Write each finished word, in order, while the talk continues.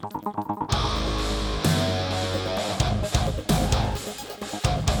Cheers.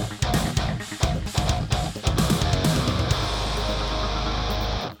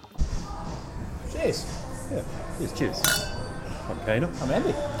 Yeah, cheers. I'm Kana. I'm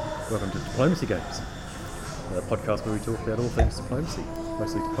Andy. Welcome to Diplomacy Games, a podcast where we talk about all things diplomacy,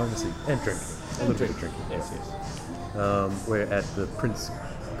 mostly diplomacy and drinking. A little bit of drinking. Yes. We're at the Prince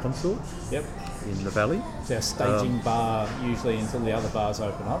Consort Yep. in the Valley. It's our staging bar usually until the other bars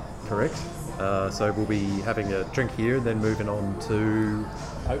open up. Correct. So we'll be having a drink here and then moving on to...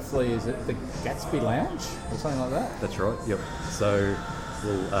 Hopefully, is it the Gatsby Lounge or something like that? That's right, yep. So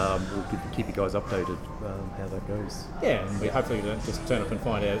we'll keep you guys updated how that goes. Yeah, and we hopefully don't just turn up and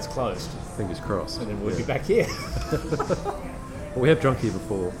find out it's closed. Fingers crossed. And then we'll be back here. Well, we have drunk here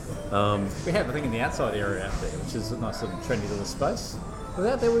before. We have, I think, in the outside area out there, which is a nice little trendy little space. Was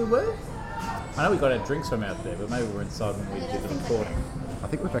out there we were? I know we got our drinks from out there, but maybe we were inside when we did the recording. I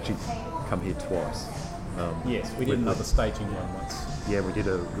think we've actually come here twice. Yes, we did another staging one once. Yeah, we did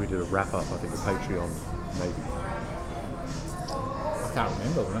a wrap up. I think the Patreon maybe. I can't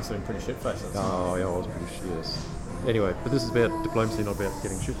remember. We must have been pretty shit faced. Oh yeah, I was pretty shit. Yes. Anyway, but this is about diplomacy, not about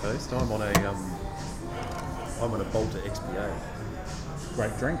getting shit faced. I'm on a Bolter XPA.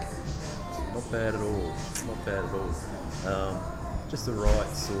 Great drink. Not bad at all. Not bad at all. Just the right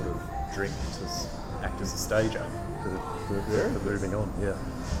sort of drink to act as a stager for moving on. Yeah.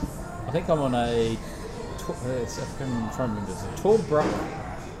 I think I'm on a. I'm trying to remember this. Torbrook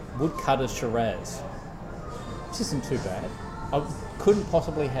Woodcutter Shiraz. Which isn't too bad. I couldn't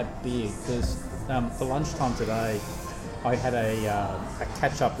possibly have beer because for lunchtime today I had a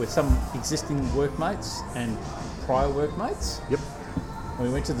catch up with some existing workmates and prior workmates. Yep. And we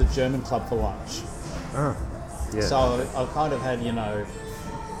went to the German club for lunch. Oh, yeah. So I kind of had, a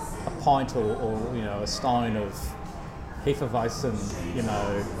pint or a stein of Hefeweizen,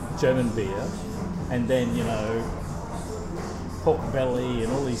 German beer, and then, pork belly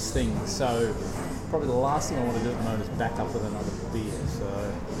and all these things. So probably the last thing I want to do at the moment is back up with another beer.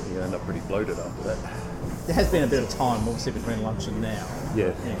 So You end up pretty bloated after that. there has been a bit of time, obviously, between lunch and now.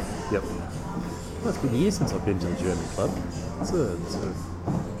 Yeah. Yep. Well, it's been years since I've been to the German club. It's a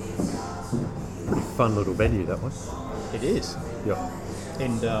pretty fun little venue, that one. It is. Yep.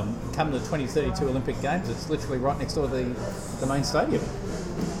 And come to the 2032 Olympic Games, it's literally right next door to the main stadium.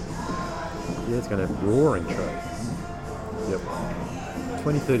 Yeah, it's going to have roaring trade. Yep.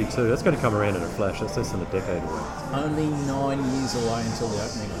 2032, that's going to come around in a flash. That's less than a decade away. Only 9 years away until the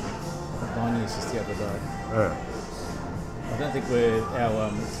opening, I think. 9 years just the other day. Oh. I don't think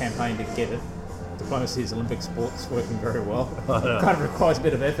our campaign to get it, diplomacy is Olympic sports, working very well. It kind of requires a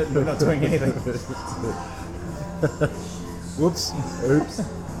bit of effort and we're not doing anything. Whoops. Oops.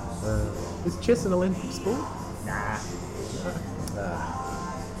 Is chess an Olympic sport? Nah.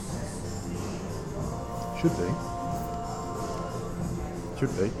 Should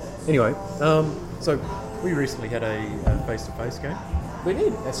be. Anyway, so we recently had a face-to-face game. We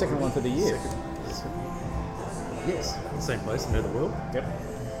did. Our second one for the year. Yes, same place in Netherworld. Yep.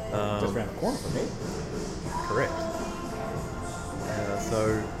 Just around the corner from me. Correct. So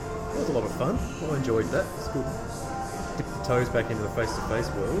it was a lot of fun. I enjoyed that. It's good. Dip the toes back into the face-to-face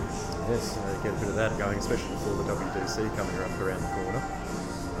world. Yes. Get a bit of that going, especially before the WDC coming up around the corner.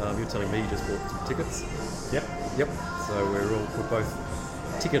 You're telling me you just bought some tickets. Yep. So we're both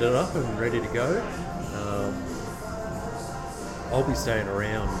ticketed up and ready to go. I'll be staying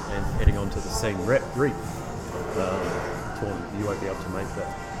around and heading on to the Seine Reef tournament. You won't be able to make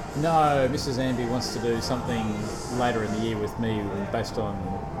that. No, Mrs. Amby wants to do something later in the year with me based on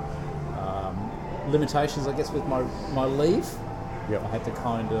limitations, I guess, with my leave. Yep. I had to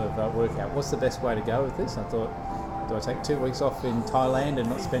kind of work out what's the best way to go with this. I thought, do I take 2 weeks off in Thailand and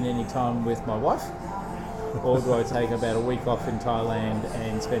not spend any time with my wife? Or do I take about a week off in Thailand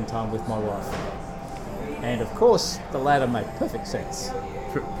and spend time with my wife? And of course, the latter made perfect sense.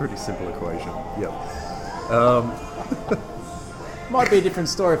 Pretty simple equation. Yep. Might be a different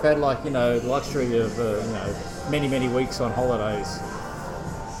story if I had the luxury of many, many weeks on holidays.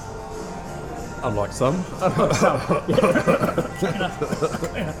 Unlike some.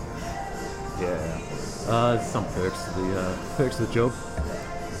 Yeah. Some perks to the job.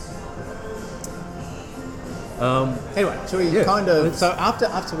 Anyway, so we so after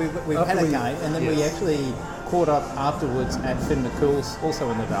we've had a game, and then we actually caught up afterwards at Finn McCool's, also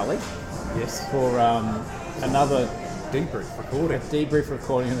in the Valley. Yes. For another debrief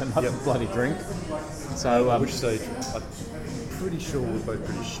recording and another bloody drink. So which stage? I'm pretty sure we're both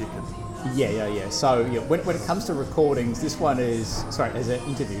pretty chicken. Yeah. So when it comes to recordings, this one is as an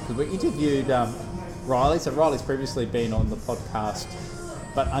interview, because we interviewed Reily. So Riley's previously been on the podcast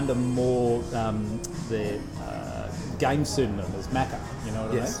but under more the game pseudonym as Macca. You know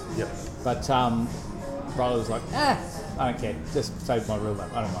what I mean? Yep. But Reily was like, I don't care. Just save my real name.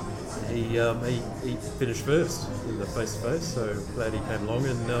 I don't mind. He finished first in the face-to-face, so glad he came along,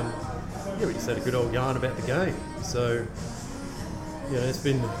 and we just had a good old yarn about the game. So, it's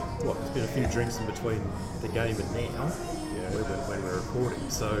been a few drinks in between the game and now, when we're recording.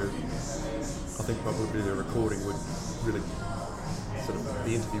 So I think probably the recording would really sort of,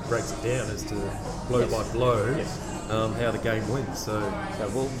 the interview breaks it down as to blow by blow how the game went. So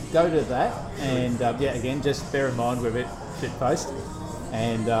we'll go to that, and again, just bear in mind we're a bit shit-faced.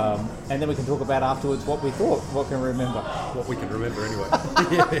 And then we can talk about afterwards what we thought, what can we remember. What we can remember anyway.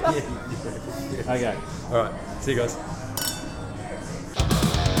 Okay. All right. See you guys.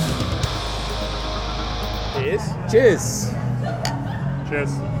 Cheers.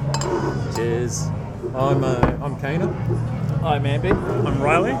 Cheers. I'm Kana. I'm Amby. I'm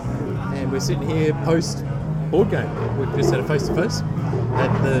Reily. And we're sitting here post board game. We've just had a face-to-face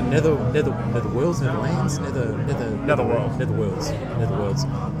at the Netherworlds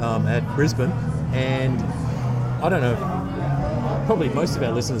at Brisbane. And I don't know, probably most of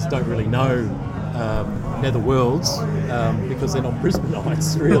our listeners don't really know Netherworlds because they're not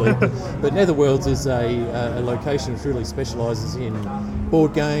Brisbaneites, really. But Netherworlds is a location which really specialises in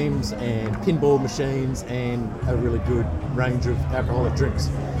board games and pinball machines and a really good range of alcoholic drinks.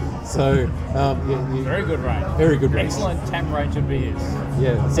 So, very good range. Very good range. Excellent tap range of beers.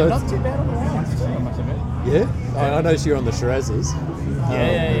 Yeah. So not too bad on the wines, I must admit. Yeah? I noticed you're on the Shirazes.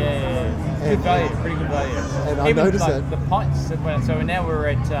 Yeah. Good value, pretty good value. And I noticed that the pints. So now we're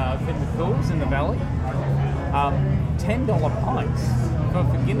at Fenwick Falls in the Valley. $10 pints for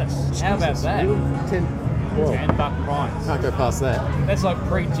Guinness. Jesus, How about that? Really? $10 pints. Can't go past that. That's like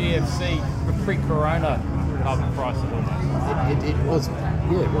pre-GFC, pre-Corona type of prices almost. It was,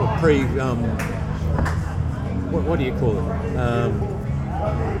 pre. What do you call it?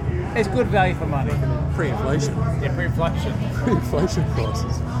 It's good value for money. Pre-inflation. Yeah, pre-inflation. Pre-inflation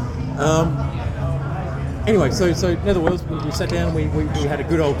prices. Anyway, so Netherworlds, we sat down and we had a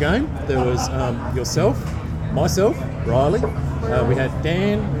good old game. There was yourself, myself, Reily, we had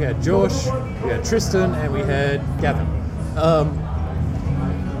Dan, we had Josh, we had Tristan, and we had Gavin.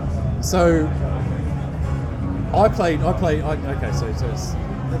 So I played. Okay, so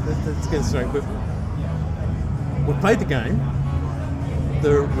let's get it straight. We played the game.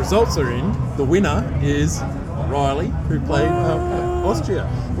 The results are in. The winner is Reily, who played Austria.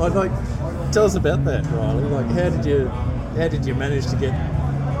 Like, tell us about that, Reily. Like, how did you manage to get?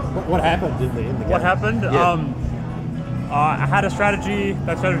 What happened in the game? What happened? Yeah. I had a strategy.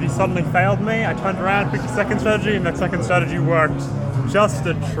 That strategy suddenly failed me. I turned around, picked a second strategy, and that second strategy worked just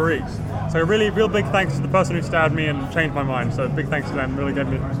a treat. So real big thanks to the person who stabbed me and changed my mind. So big thanks to them. Really gave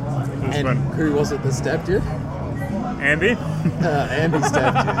me this And win. who was it that stabbed you? Amby. Amby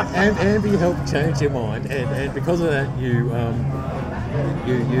stabbed you. And Amby helped change your mind, and because of that, you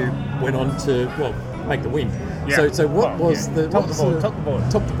went on to make the win. Yeah. So what was the top the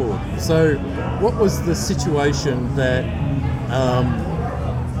board? So what was the situation that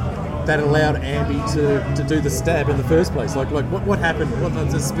that allowed Amby to do the stab in the first place? Like what happened? What are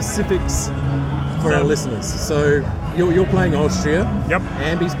the specifics for our listeners? So you're playing Austria. Yep.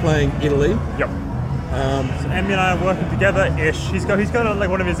 Amby's playing Italy. Yep. So Amby and I are working together-ish. He's got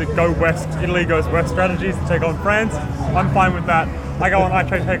one of his go west, Italy goes west strategies to take on France. I'm fine with that. I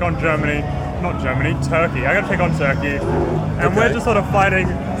try to take on Turkey. I got to take on Turkey. And we're just sort of fighting.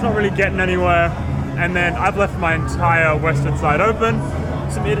 It's not really getting anywhere. And then I've left my entire western side open.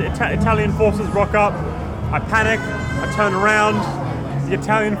 Some Italian forces rock up. I panic. I turn around. The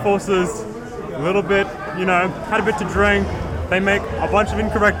Italian forces, a little bit, had a bit to drink. They make a bunch of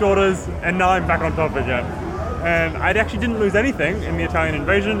incorrect orders, and now I'm back on top again. And I actually didn't lose anything in the Italian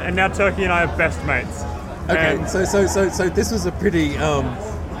invasion, and now Turkey and I are best mates. Okay, and so this was a pretty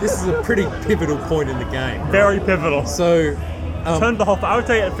pivotal point in the game. Very pivotal. So turned the whole. I would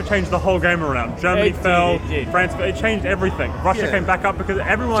say it changed the whole game around. Germany fell, France. It changed everything. Russia came back up because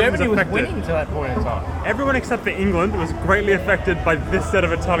everyone Germany was affected. was winning to that point in time. Everyone except for England was greatly affected by this set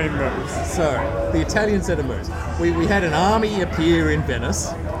of Italian moves. So the Italian set of moves. We had an army appear in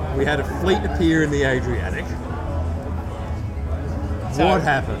Venice. We had a fleet appear in the Adriatic. What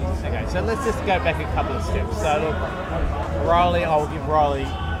happened? Okay, so let's just go back a couple of steps. So look, Reily, I'll give Reily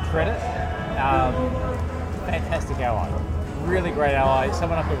credit. Fantastic ally. Really great ally,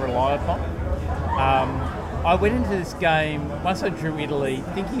 someone I could rely upon. I went into this game, once I drew Italy,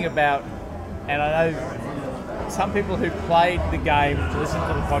 thinking about, and I know some people who played the game, listened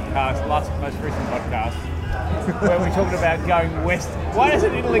to the podcast, most recent podcast, where we talked about going west. Why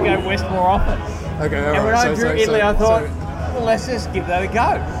doesn't Italy go west more often? Okay, all And when right. I drew Italy, I thought, well, let's just give that a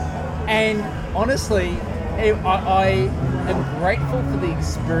go. And honestly, I am grateful for the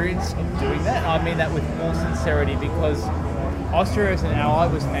experience of doing that. I mean that with all sincerity, because Austria as an ally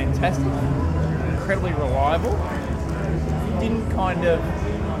was fantastic, incredibly reliable. Didn't kind of.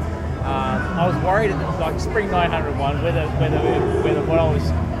 I was worried that like Spring 901 whether what I was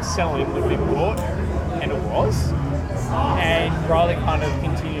selling would be bought, and it was. And Reily kind of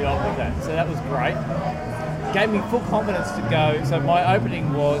continued on with that, so that was great. Gave me full confidence to go. So my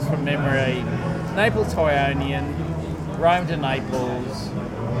opening was, from memory, Naples to Ionian, Rome to Naples,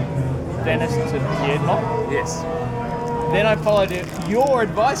 Venice to Piedmont. Yes. Then I followed your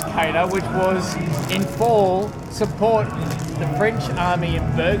advice, Kato, which was in fall support the French army in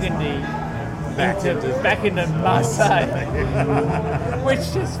Burgundy back into Marseille,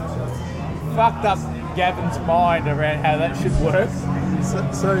 which just fucked up Gavin's mind around how that should work.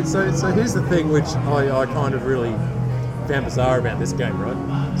 So here's the thing which I kind of really found bizarre about this game, right?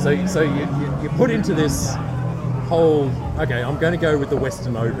 So you put into this whole, okay, I'm going to go with the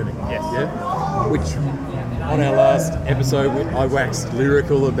Western opening. Yes. Yeah? Which, on our last episode, I waxed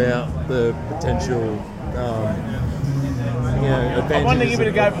lyrical about the potential advantages. I wanted to give it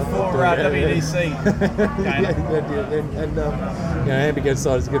a go before WDC. And Amber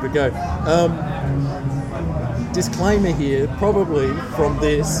decided to give it a go. Disclaimer here, probably from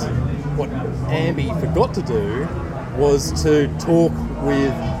this, what Amby forgot to do was to talk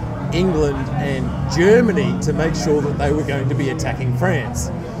with England and Germany to make sure that they were going to be attacking France.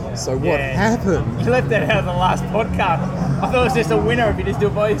 So what happened? You left that out of the last podcast. I thought it was just a winner if you just do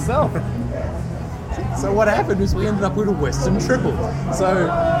it by yourself. So what happened is we ended up with a Western triple. So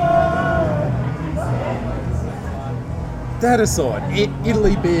that aside,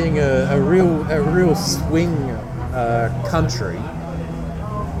 Italy being a real swing country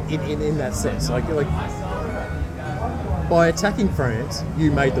in that sense, like by attacking France,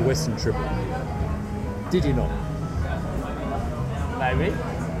 you made the Western triple. Did you not? Maybe.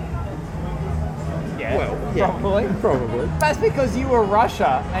 Yeah. Well, yeah, probably. That's because you were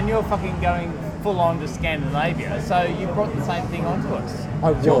Russia and you're fucking going full on to Scandinavia, so you brought the same thing onto us.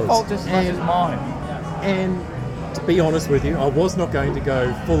 It's your fault just as much as mine. And to be honest with you, I was not going to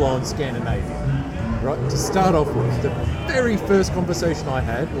go full on Scandinavia. Right? To start off with, the very first conversation I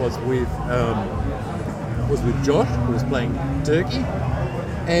had was with Josh, who was playing Turkey,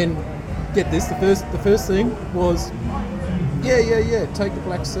 and get this, the first thing was, yeah, take the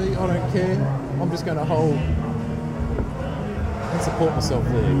Black Sea, I don't care, I'm just going to hold and support myself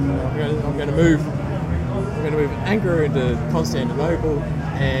there. I'm going to move Ankara into Constantinople,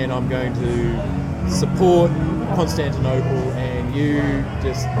 and I'm going to support Constantinople, and you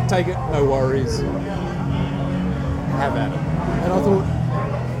just take it, no worries, have at it. And I thought,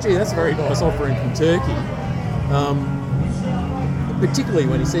 gee, that's a very nice offering from Turkey. Particularly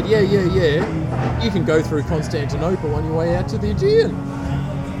when he said, yeah, you can go through Constantinople on your way out to the Aegean.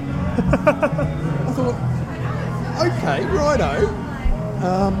 I thought, okay, righto.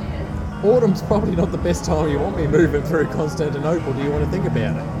 Autumn's probably not the best time you want me moving through Constantinople. Do you want to think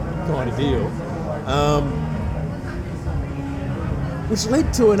about it? Kind of deal. Which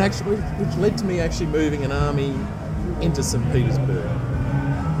led to me actually moving an army into St. Petersburg.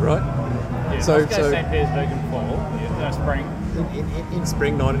 Right? Yeah, So St. Petersburg in fall, spring. In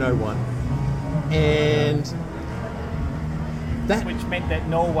spring 1901, and that, which meant that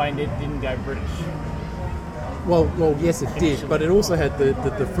Norway didn't go British. Well, yes, it did, but it also had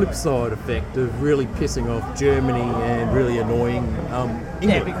the flip side effect of really pissing off Germany and really annoying England.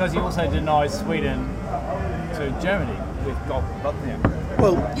 Yeah, because you also denied Sweden to Germany with Gotham.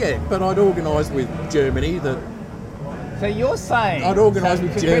 Well, yeah, but I'd organised with Germany that. So you're saying I'd organised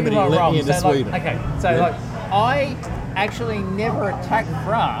with Germany and let me into Sweden. I actually never attacked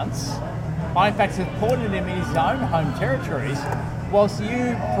France. I in fact supported him in his own home territories, whilst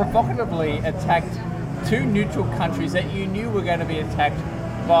you provocatively attacked two neutral countries that you knew were going to be attacked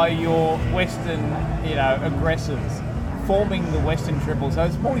by your Western, aggressors, forming the Western Triple. So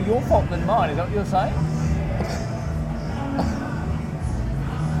it's more your fault than mine. Is that what you're saying?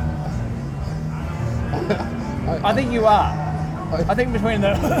 I think you are. I think between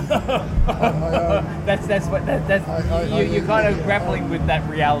the you're kind of grappling with that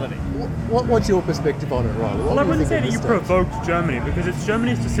reality. What's your perspective on it, Reily? Well, I wouldn't say that you provoked Germany, because it's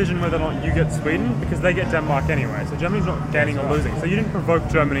Germany's decision whether or not you get Sweden, because they get Denmark anyway. So Germany's not gaining or losing. So you didn't provoke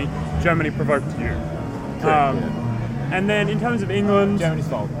Germany. Germany provoked you. And then in terms of England, Germany's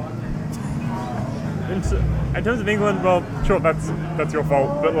fault. in terms of England, well, sure, that's your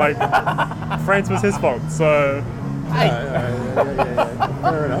fault, but like France was his fault. So Yeah.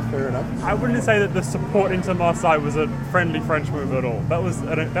 Fair enough. I wouldn't say that the support into Marseille was a friendly French move at all. That was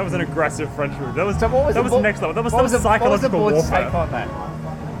an aggressive French move. That was next level. That was psychological warfare. Take on that?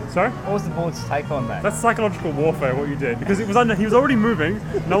 Sorry? What was the board's take on that? That's psychological warfare, what you did. Because he was already moving,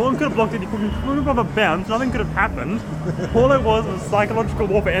 no one could have blocked it, he couldn't move on a bounce, nothing could have happened. All it was psychological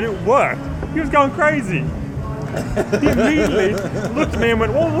warfare, and it worked. He was going crazy. He immediately looked at me and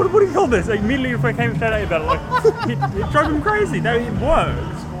went, "Oh, what do you call this?" Immediately if I came straight at you about it, like, it drove him crazy. It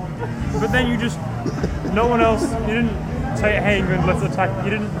worked. But then no one else, you didn't say, "Hey, England, let's attack."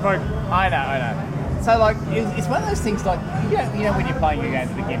 You didn't like... I know. So, like, it's one of those things, like, you know when you're playing your game at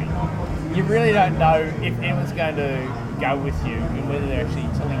the beginning, you really don't know if anyone's going to go with you and whether they're actually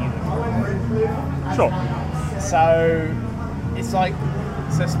telling you the truth. Sure. So, it's like,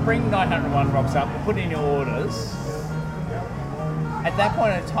 Spring 901 rocks up, put in your orders. At that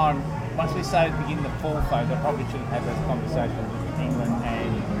point in time, once we started beginning the fall phase, I probably should have had those conversations with England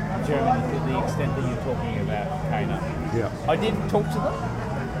and Germany to the extent that you're talking about, Kana. Yeah. I did talk to them.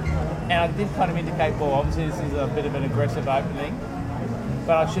 And I did kind of indicate, well, obviously this is a bit of an aggressive opening,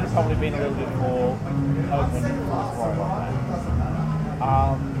 but I should have probably been a little bit more open and forthright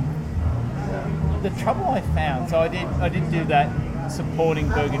on that. The trouble I found, so I did do that, supporting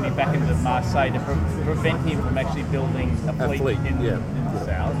Burgundy back into Marseille to prevent him from actually building a fleet in the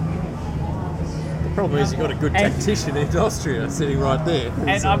south. The problem is you've got a good tactician in Austria sitting right there.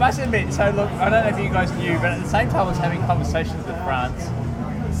 And I must admit, so look, I don't know if you guys knew, but at the same time I was having conversations with France,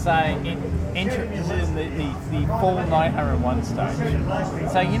 saying interested in the full 901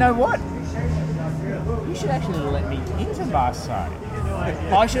 stage. So you know what? You should actually let me into Marseille.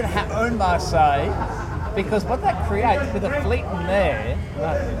 I should own Marseille, because what that creates with a fleet in there,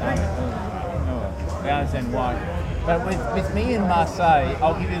 I understand why. But with me in Marseille,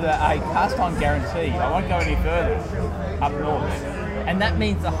 I'll give you a cast-on guarantee. I won't go any further up north. And that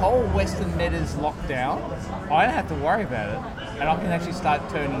means the whole Western Med is locked down. I don't have to worry about it. And I can actually start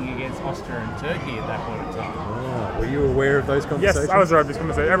turning against Austria and Turkey at that point in time. Oh, were you aware of those conversations? Yes, I was aware of these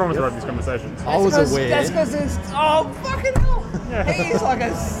conversations. Everyone was aware of these conversations. I was aware. That's because it's... Oh, fucking hell! Yeah. He is like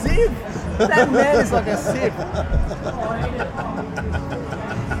a sieve. That man is like a sieve.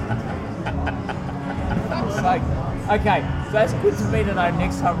 Fuck's sake. Okay, so that's good for me to know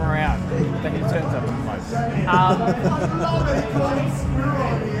next time around that he turns up in close.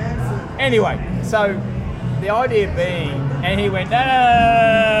 Anyway, so the idea being, and he went,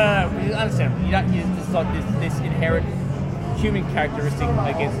 no. You understand? It's like this inherent human characteristic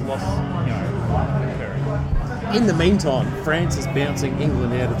against loss, occurring. In the meantime, France is bouncing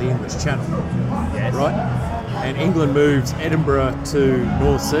England out of the English Channel. Yes. Right? And England moves Edinburgh to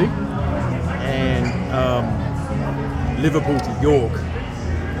North Sea and Liverpool to York.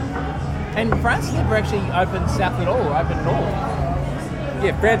 And France never actually opened south at all, opened north.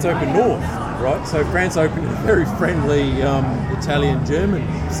 Yeah, France opened north, right? So France opened a very friendly Italian-German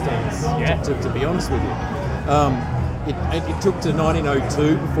stance, to be honest with you. It took to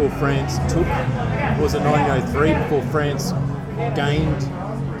 1902 before France took, was it 1903 before France gained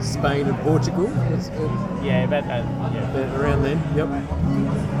Spain and Portugal? Yeah, about that. Yeah. Around then, yep.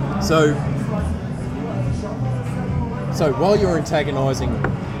 So while you're antagonising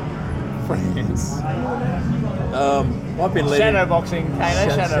France, I've been letting... Shadowboxing,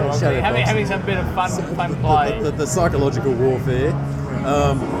 Kano, shadowboxing. Having some bit of fun play. The psychological warfare,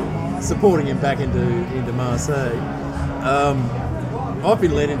 supporting him back into Marseille. I've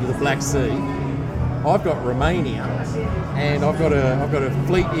been led into the Black Sea. I've got Romania, and I've got a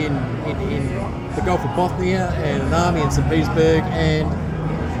fleet in the Gulf of Bothnia and an army in St. Petersburg, and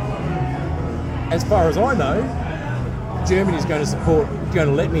as far as I know, Germany's going to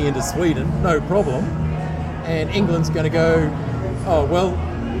let me into Sweden, no problem, and England's going to go, oh well,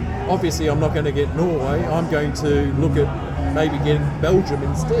 obviously I'm not going to get Norway, I'm going to look at maybe getting Belgium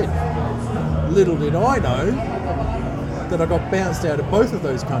instead. Little did I know that I got bounced out of both of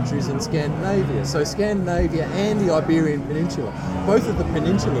those countries in Scandinavia. So Scandinavia and the Iberian Peninsula, both of the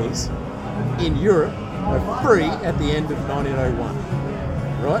peninsulas in Europe are free at the end of 1901,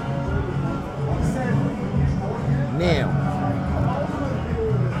 right? Now,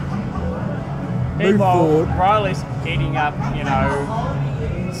 meanwhile, Riley's eating up,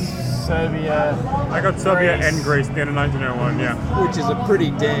 Serbia. I got Serbia and Greece at the end of 1901, yeah. Which is a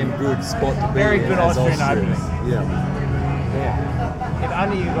pretty damn good spot to be Very in good as Austrian Austria. opening. Yeah. If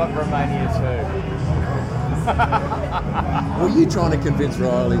only you got Romania too. Were you trying to convince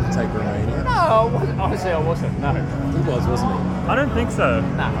Reily to take Romania? No, honestly I wasn't, no. He was, wasn't he? I don't think so.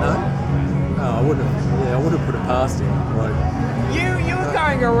 No? No? I wouldn't have put it past him. Like, You were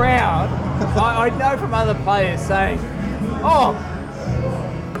going around. I know from other players saying, "Oh,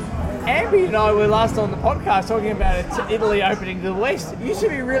 Amby and I were last on the podcast talking about Italy opening to the West. You should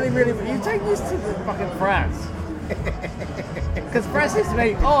be really, really. You take this to the fucking France." Because France says to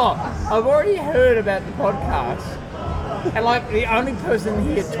me, "Oh, I've already heard about the podcast, and like the only person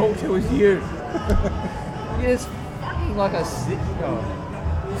here to talk to is you. You're just fucking like a sitcom."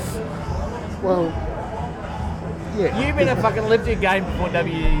 well, yeah. You better fucking lift your game before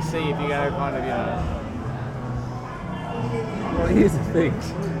WEC if you're going to kind of, Well, here's the thing.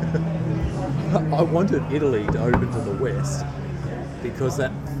 I wanted Italy to open to the West because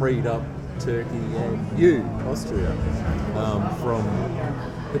that freed up Turkey and Austria, from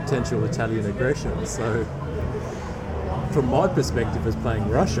potential Italian aggression. So, from my perspective as playing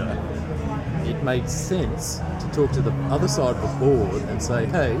Russia, it made sense to talk to the other side of the board and say,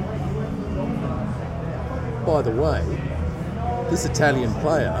 hey, by the way, this Italian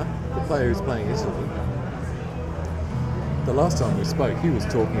player, the player who's playing Italy, the last time we spoke, he was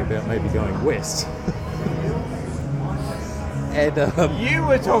talking about maybe going west. And You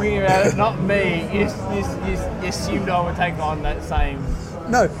were talking about it, not me. You assumed I would take on that same...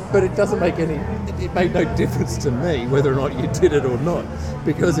 no, but it doesn't make any. It made no difference to me whether or not you did it or not,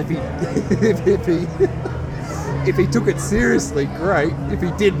 because if he if he took it seriously, great. If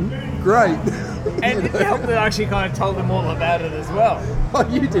he didn't, great. And it helped that I actually kind of told them all about it as well. Oh,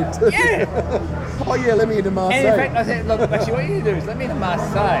 you did too. Yeah. Oh yeah, let me into Marseille. And in fact, I said, look, actually what you need to do is let me into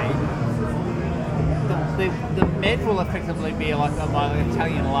Marseille. The Med will effectively be like an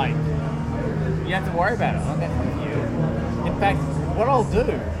Italian lake. You don't have to worry about it. I'll get from you. In fact, what I'll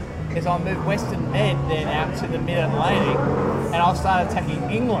do is I'll move Western Med then out to the Mid-Atlantic, and I'll start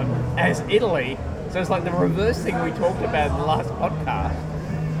attacking England as Italy. So it's like the reverse thing we talked about in the last podcast.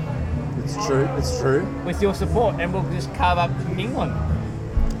 It's true. It's true. With your support, and we'll just carve up England.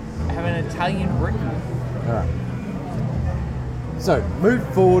 Have an Italian Britain. All right. So move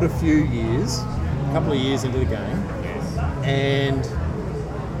forward a few years, a couple of years into the game, Yes.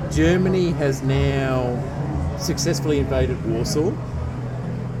 and Germany has now successfully invaded Warsaw.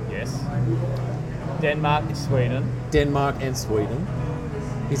 Yes. Denmark is Sweden. Denmark and Sweden.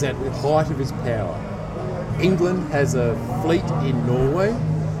 He's at the height of his power. England has a fleet in Norway.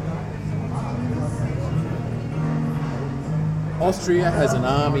 Austria has an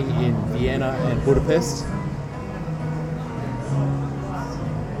army in Vienna and Budapest.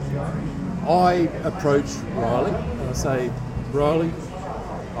 I approach Reily and I say, Reily,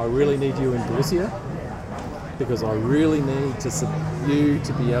 I really need you in Galicia because I really need you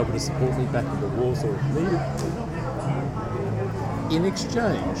to be able to support me back into Warsaw if needed. In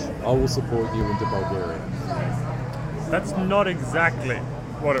exchange, I will support you into Bulgaria. That's not exactly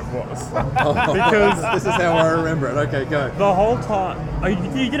what it was. Because This is how I remember it. Okay, go. the whole time,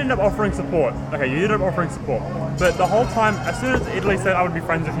 you did end up offering support. Okay, you did end up offering support. But the whole time, as soon as Italy said I would be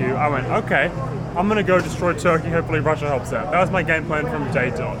friends with you, I went, okay, I'm going to go destroy Turkey. Hopefully Russia helps out. That was my game plan from day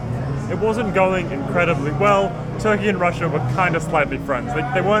dot. It wasn't going incredibly well. Turkey and Russia were kind of slightly friends.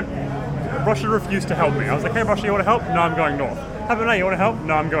 They weren't... Russia refused to help me. I was like, hey, Russia, you want to help? No, I'm going north. How about now, you want to help?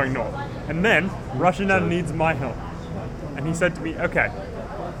 No, I'm going north. And then, Russia now needs my help. And he said to me, okay,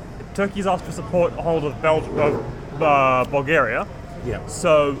 Turkey's asked for support a hold of Bulgaria. Yeah.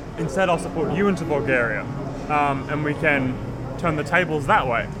 So instead I'll support you into Bulgaria. And we can turn the tables that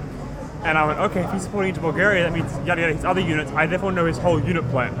way. And I went, okay, if he's supporting into Bulgaria, that means yada yada his other units. I therefore know his whole unit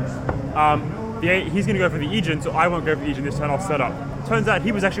plan. He's going to go for the Aegean, so I won't go for the Aegean this turn, I'll set up. Turns out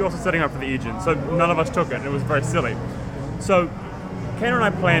he was actually also setting up for the Aegean, so none of us took it, and it was very silly. So Kana and I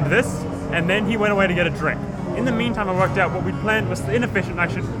planned this, and then he went away to get a drink. In the meantime, I worked out what we'd planned was inefficient. I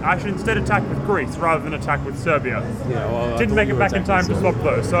should instead attack with Greece rather than attack with Serbia. Yeah, well, Didn't make it back in time to swap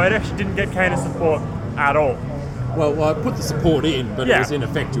those, so I actually didn't get Kana's support at all. Well, I put the support in, but it was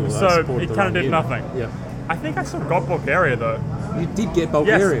ineffectual. So it kind of did nothing. Yeah. I think I still got Bulgaria though. You did get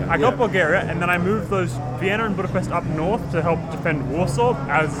Bulgaria. Yes, I got Bulgaria, and then I moved those Vienna and Budapest up north to help defend Warsaw,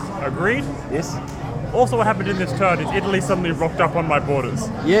 as agreed. Yes. Also, what happened in this turn is Italy suddenly rocked up on my borders,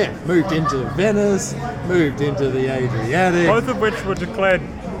 Yeah, moved into Venice, moved into the Adriatic. both of which were declared.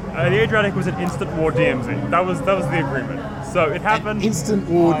 The Adriatic was an instant war DMZ. That was the agreement. So it happened. Instant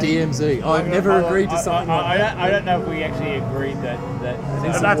war DMZ. I've never agreed to something like that. I don't know if we actually agreed that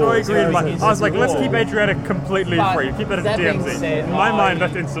That's what I agreed. I was like, let's keep it. Adriatic completely free. Keep that as a DMZ. In my mind,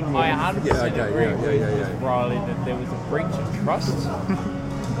 that's instant war. I 100% Yeah, okay, agree yeah, with Reily that there was a breach of trust,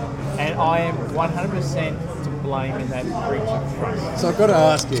 and I am 100% to blame in that breach of trust. So I've got to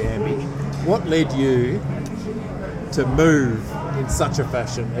ask you, Amby, what led you to move in such a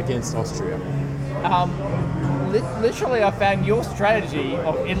fashion against Austria. Literally, I found your strategy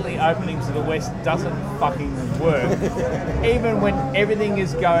of Italy opening to the west doesn't fucking work. Even when everything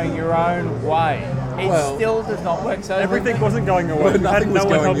is going your own way, it still does not work. So Everything wasn't going your way. Well, You had nothing was no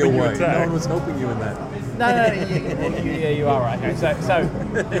one going your helping you way. attack. No one was helping you in that. No, you are right. Okay, so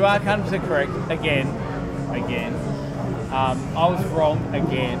you are 100% correct again. I was wrong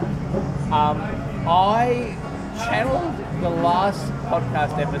again. I channeled the last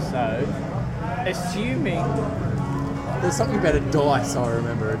podcast episode, assuming. There's something about a dice, I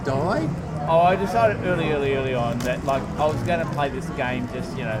remember. A die? Oh, I decided early on that like I was going to play this game,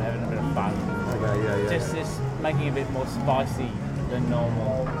 just having a bit of fun. Okay, yeah. Just making it a bit more spicy than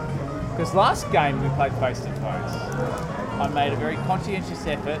normal. Because last game we played face to face, I made a very conscientious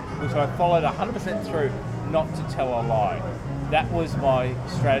effort, which I followed 100% through, not to tell a lie. That was my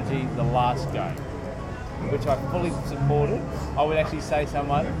strategy the last game, which I fully supported. I would actually say to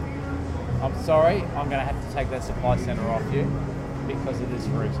someone, I'm sorry, I'm going to have to take that supply centre off you because of this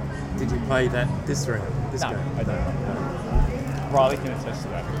reason. Did you play that this round? This No, game? I don't. Reily can attest to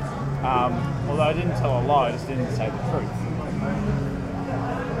that. Although I didn't tell a lie, I just didn't say the truth.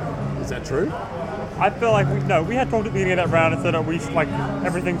 Is that true? I feel like we had talked at the beginning of that round and said that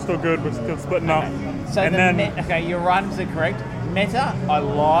everything's still good, we're still splitting up. So and your runs are correct. Meta, I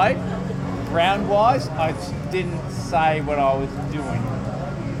lied. Round-wise, I didn't say what I was doing.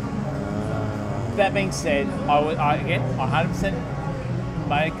 That being said, I 100%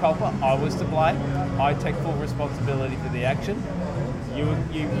 made culpa. I was to blame. I take full responsibility for the action. You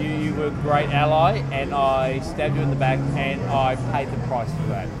were a great ally, and I stabbed you in the back, and I paid the price for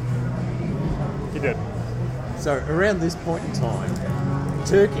that. You did. So around this point in time,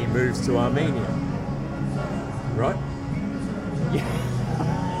 Turkey moves to Armenia, right? Yeah.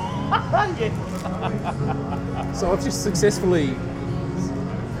 So I've just successfully.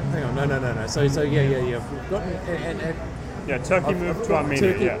 Hang on, no. So yeah. Turkey moved to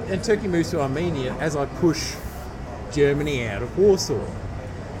Armenia. And Turkey moves to Armenia as I push Germany out of Warsaw.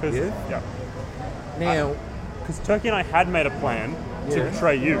 Yeah. Now, because Turkey and I had made a plan to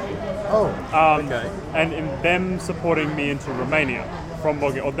betray you. Okay. And in them supporting me into Romania from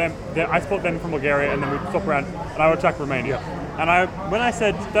Bulgaria, I support them from Bulgaria, and then we swap around, and I would attack Romania. And when I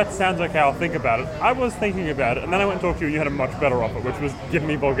said that sounds okay, I'll think about it, I was thinking about it, and then I went and talked to you, and you had a much better offer, which was give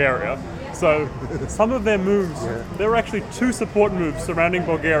me Bulgaria. So some of their moves, there were actually 2 support moves surrounding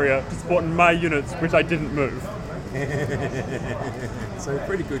Bulgaria to support my units, which I didn't move. So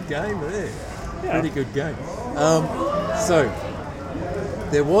pretty good game there. Yeah. Pretty good game. So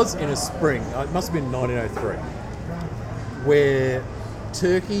there was in a spring, it must have been 1903, where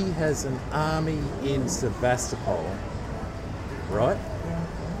Turkey has an army in Sevastopol, right?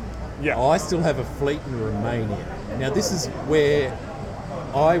 Yeah. I still have a fleet in Romania. Now this is where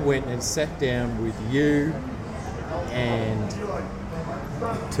I went and sat down with you and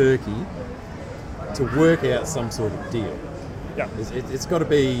Turkey to work out some sort of deal. Yeah. It's got to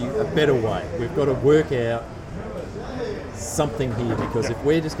be a better way. We've got to work out something here, because if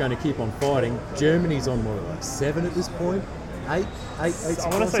we're just going to keep on fighting, Germany's on 7 at this point? 8 I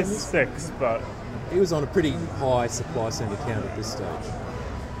want to say 6, but it was on a pretty high supply centre count at this stage.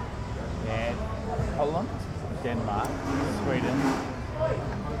 Yeah. Holland, Denmark, Sweden,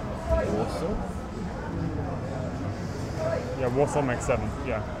 Warsaw. yeah, Warsaw makes 7.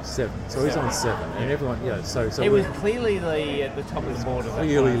 Yeah. 7. So he's on 7, and everyone, so It was clearly at the top of the board.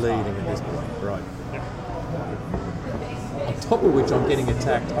 clearly leading at this point, right? Yeah. On top of which I'm getting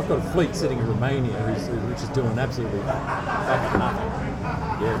attacked. I've got a fleet sitting in Romania which is doing absolutely fucking nothing.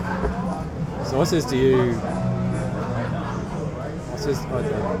 Yeah. So I says to you,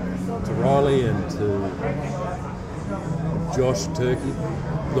 to Reily and to Josh Turkey,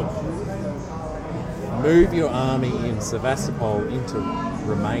 look, move your army in Sevastopol into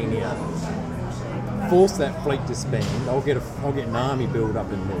Romania. Force that fleet to disband. I'll get an army build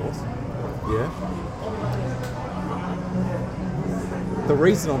up in north. Yeah. The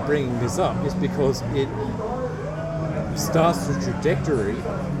reason I'm bringing this up is because it starts the trajectory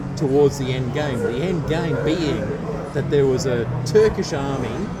towards the end game. The end game being that there was a Turkish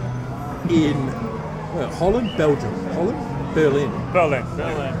army in Holland, Berlin.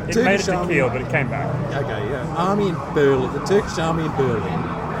 It made it to Kiel, but it came back. Okay, yeah. Army in Berlin, the Turkish army in Berlin,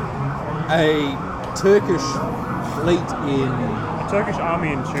 a Turkish fleet in... A Turkish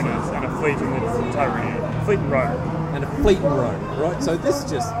army in Tunis and a fleet in its entirety. A fleet in Rome. And a fleet in Rome, right? So this is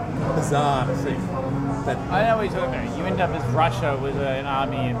just a bizarre thing. I know what you're talking about. You end up as Russia with an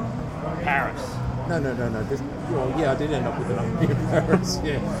army in Paris. No. Well, yeah, I did end up with another beer in Paris,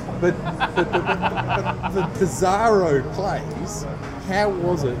 yeah. But the Bizarro plays, how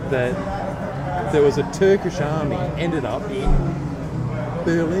was it that there was a Turkish army ended up in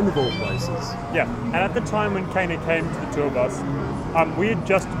Berlin of all places? Yeah, and at the time when Kana came to the two of us, we had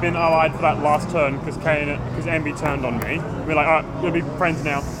just been allied for that last turn because Ambi turned on me. We were like, all right, we'll be friends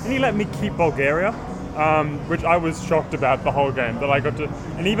now. And he let me keep Bulgaria, which I was shocked about the whole game. That I got to,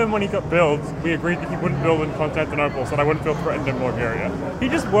 and even when he got builds, we agreed that he wouldn't build in Constantinople so that I wouldn't feel threatened in Bulgaria. He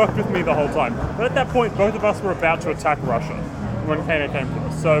just worked with me the whole time. But at that point, both of us were about to attack Russia when Kana came to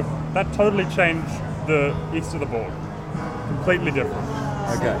us. So that totally changed the east of the board. Completely different.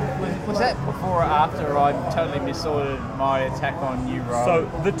 Okay. Was that before or after I totally misordered my attack on you, Reily? So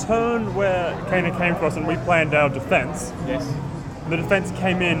the turn where Kana came to us and we planned our defense, yes. the defense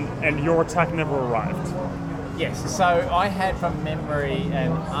came in and your attack never arrived. Yes, so I had from memory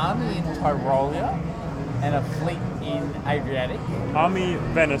an army in Tyrolia and a fleet in Adriatic. Army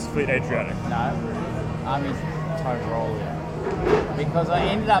Venice, Fleet Adriatic. No, army Tyrolia. Because I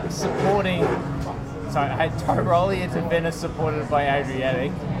ended up supporting... So I had Tyrolia to Venice supported by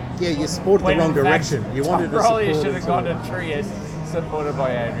Adriatic. Yeah, you supported the wrong direction. You wanted to support Tyrolia should have gone to Trieste supported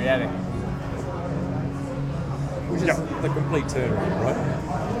by Adriatic. Which is the complete turnaround, right?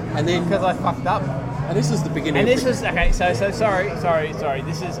 And then... Because I fucked up. And this is the beginning And of this was, okay, so sorry.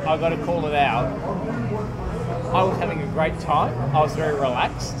 This is, I got to call it out. I was having a great time. I was very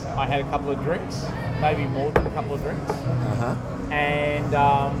relaxed. I had a couple of drinks, maybe more than a couple of drinks. Uh-huh. And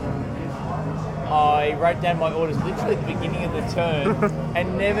I wrote down my orders literally at the beginning of the turn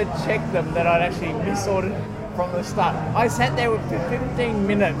and never checked them that I'd actually misordered from the start. I sat there for 15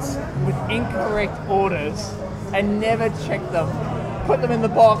 minutes with incorrect orders and never checked them, put them in the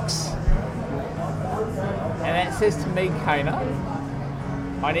box. And that says to me, Kana,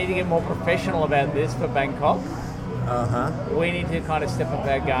 I need to get more professional about this for Bangkok. Uh-huh. We need to kind of step up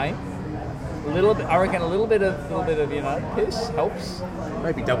our game. A little bit, I reckon a little bit of piss helps.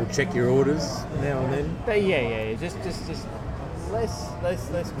 Maybe double check your orders now and then. But yeah. Just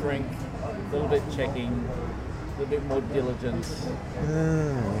less drink, a little bit checking, a little bit more diligence.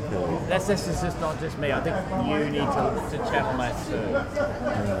 Okay. That's just not just me. I think you need to channel that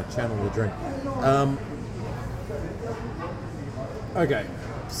too. Channel the drink. Okay,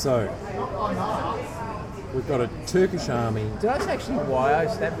 so we've got a Turkish army. Did I say actually why I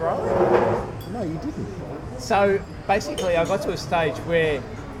stabbed Reily? No, you didn't. So basically, I got to a stage where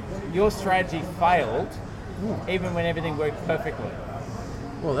your strategy failed, even when everything worked perfectly.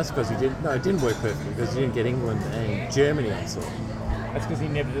 Well, that's because you didn't. No, it didn't work perfectly because you didn't get England and Germany on sort. That's because he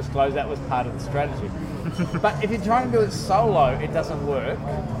never disclosed that was part of the strategy. But if you're trying to do it solo, it doesn't work.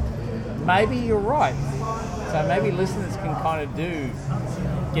 Maybe you're right. So maybe listeners can kind of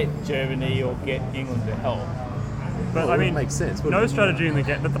get Germany or get England to help. But Well, I it mean, makes sense, wouldn't no it? strategy in the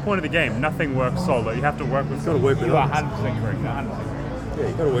game. That's the point of the game. Nothing works solo. You have to work with. You've got to work with You are others. 100% correct. 100%. Yeah,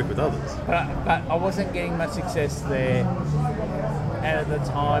 you've got to work with others. But I wasn't getting much success there. And at the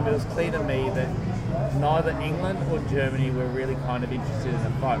time, it was clear to me that neither England or Germany were really kind of interested in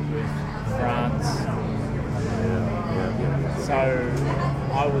the fight with France. Yeah. So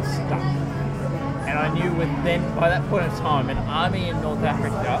I was stuck. And I knew by that point in time, an army in North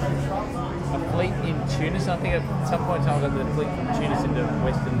Africa, a fleet in Tunis, I think at some point in time I got the fleet from Tunis into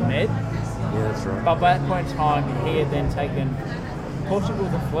Western Med. Yeah, that's right. But by that point in time, he had then taken Portugal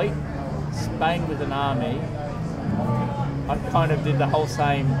with a fleet, Spain with an army. I kind of did the whole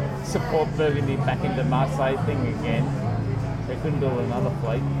same support Burgundy back into Marseille thing again. They couldn't build another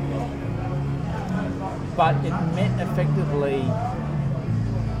fleet. But it meant effectively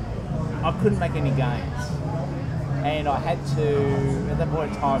I couldn't make any gains. And I had to, at that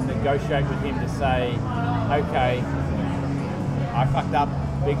point in time, negotiate with him to say, okay, I fucked up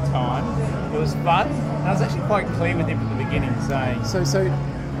big time. It was fun. And I was actually quite clear with him from the beginning, saying... So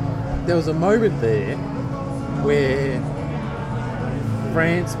there was a moment there where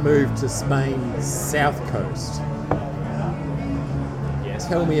France moved to Spain's south coast. Yes.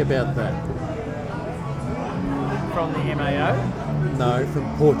 Tell me about that. From the MAO? No,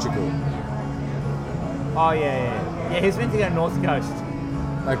 from Portugal. Oh, yeah. Yeah, he was meant to go North Coast.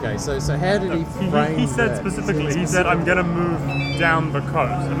 Okay, so how did he frame He said that? specifically, he said, I'm going to move down the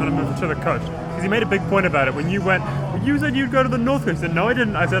coast. I'm going to move to the coast. Because he made a big point about it. When you said you'd go to the North Coast. And no, I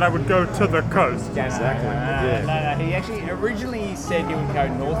didn't. I said I would go to the coast. Yeah, Exactly, No. He actually, originally he said he would go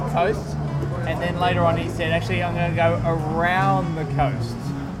North Coast. And then later on he said, actually, I'm going to go around the coast.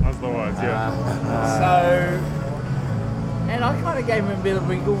 That's the words, yeah. So... And I kind of gave him a bit of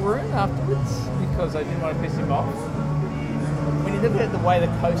wiggle room afterwards because I didn't want to piss him off. when you look at the way the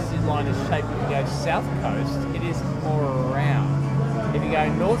coastline is shaped, if you go south coast, it is more around. If you go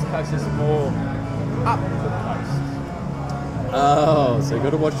north coast, it's more up the coast. Oh, so you've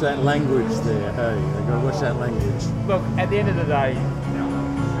got to watch that language there. Hey, you've got to watch that language. Look, at the end of the day,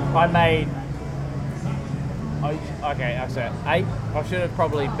 I should have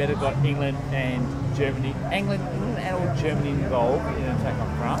probably better got England and Germany. England and all Germany involved in an attack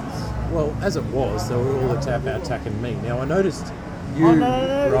on France. Well, as it was, they were all attacking me. Now, I noticed you,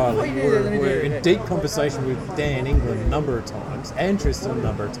 No, Reily, let me do were it. in deep conversation with Dan England a number of times, and Tristan a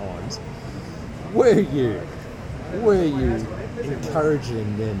number of times. Were you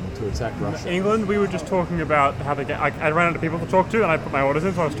encouraging them to attack Russia? England, we were just talking about how they get. I ran into people to talk to, and I put my orders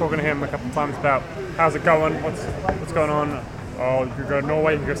in. So I was talking to him a couple of times about how's it going, what's going on. Oh, you could go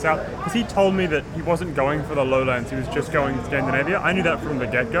Norway, you could go south. Because he told me that he wasn't going for the lowlands; he was just going to Scandinavia. I knew that from the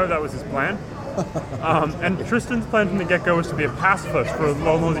get-go. That was his plan. And Tristan's plan from the get-go was to be a pacifist for as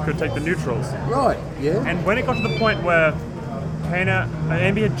long as he could take the neutrals. Right, yeah. And when it got to the point where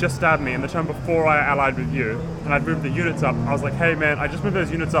Ambi had just stabbed me in the turn before I allied with you, and I'd moved the units up, I was like, hey man, I just moved those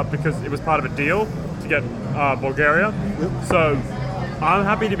units up because it was part of a deal to get Bulgaria. Yep. So I'm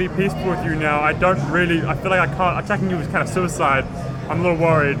happy to be peaceful with you now. I feel like I can't, attacking you was kind of suicide. I'm a little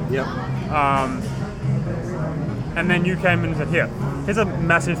worried. Yep. And then you came in and said, here's a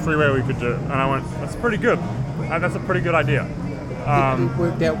massive three-way we could do. And I went, that's pretty good. That's a pretty good idea. It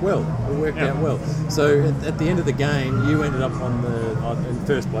worked out well. So at the end of the game, you ended up in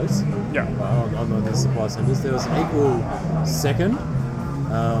first place. Yeah. On the supply centres. There was an equal second,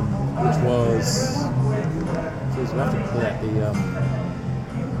 which was. Geez, we'll have to pull out the.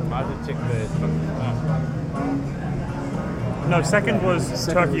 I have to check the. No, second was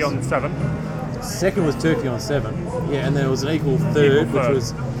Turkey on 7. Second was Turkey on 7. Yeah, and then it was an equal third, which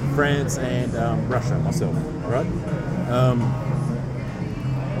was France and Russia, myself. Right.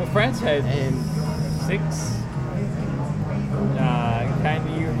 Well, France had 6. Kane,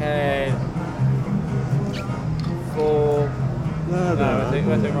 you had 4. No, I think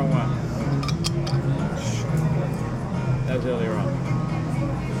that's the wrong one. That was earlier on.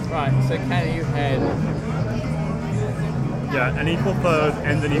 Right, so Kane, you had. Yeah, an equal third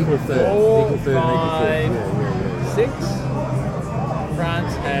and an equal third. 4, Equal third 5, and equal third. 6.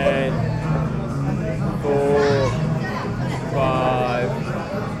 France had 4, 5.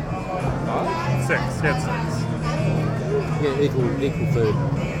 6. Yes, 6. Yeah, equal third.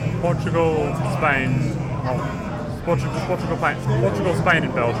 Portugal, Spain, Spain,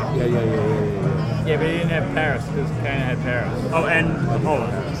 and Belgium. Yeah. Yeah, but he didn't have Paris because Kane had Paris. Oh, and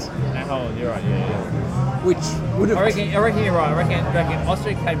Holland. And Holland, you're right, yeah. Which would have. I reckon you're right. I reckon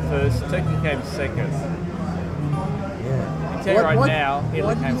Austria came first, Turkey came second. Yeah. I tell you now,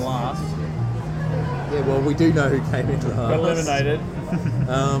 Italy came last. Yeah, well, we do know who came in last. Got eliminated.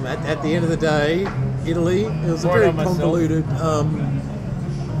 At the end of the day, Italy, it was a very convoluted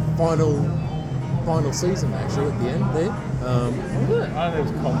final season, actually, at the end there. I don't think it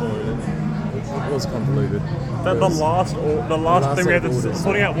was convoluted. It was convoluted. The last thing we had to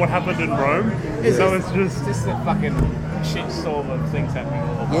sorting out what happened in Rome. Yeah. So it's just a fucking shitstorm of things happening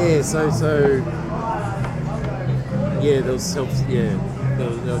all the time. Yeah, so yeah, there was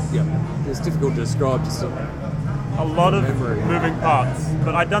it's difficult to describe. Just a lot of memory. moving parts,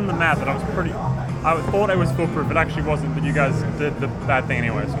 but I'd done the math and I thought it was foolproof. It actually wasn't, but you guys did the bad thing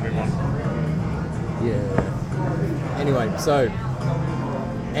anyway, so we won. Yeah. Anyway, so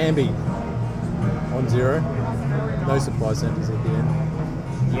Ambi on 0, no supply centres at the end.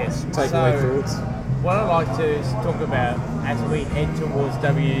 Yes. Takeaway thoughts. What I'd like to is talk about as we head towards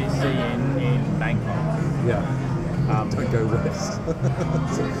WEC in Bangkok. Yeah. Don't go west.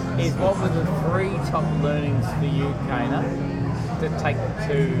 Is what were the 3 top learnings for you, Kana, to take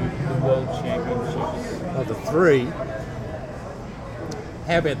to the World Championships? Of the 3,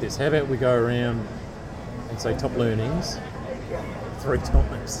 how about this? How about we go around and say top learnings 3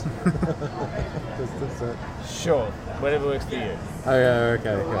 times? Sure, whatever works for you.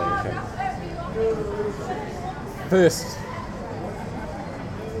 Okay. First,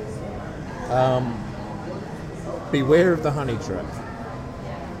 beware of the honey trap.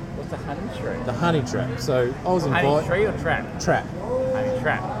 What's the honey trap? The honey trap. So I was invited. Honey tree or trap? Trap. Honey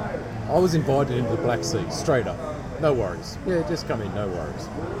trap. I was invited into the Black Sea, straight up. No worries. Yeah, just come in, no worries.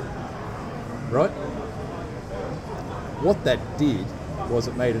 Right? What that did was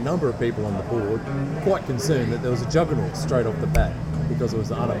it made a number of people on the board quite concerned that there was a juggernaut straight off the bat because it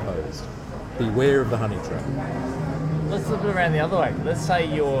was unopposed. Beware of the honey trap. Let's flip it around the other way. Let's say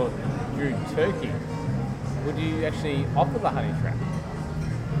you're Turkey. Would you actually offer the honey trap?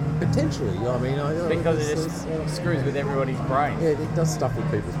 Potentially, I mean, Because it it's- just screws with everybody's brain. yeah, it does stuff with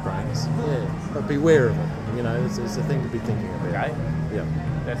people's brains. Yeah, but beware of it. You know, it's a thing to be thinking about. Okay, Yeah,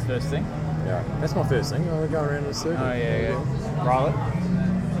 that's first thing. yeah. That's my first thing. I'll go around in a circle. Oh, yeah. Riley?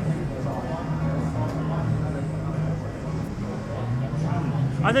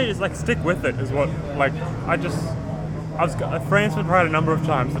 I think just like stick with it is what like France had tried a number of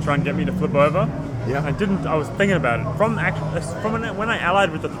times to try and get me to flip over. Yeah. I didn't. I was thinking about it when I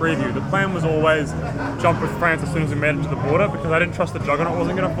allied with the three of you. The plan was always jump with France as soon as we made it to the border because I didn't trust the Juggernaut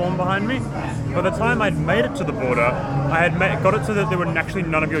wasn't going to form behind me. By the time I'd made it to the border, I had got it so that there were actually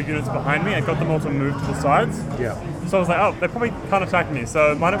none of your units behind me. I got them all to move to the sides. Yeah. So I was like, oh, they probably can't attack me.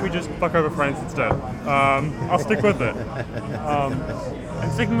 So why don't we just fuck over France instead? I'll stick with it.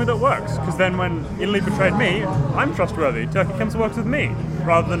 And sticking with it works because then when Italy betrayed me, I'm trustworthy. Turkey comes and works with me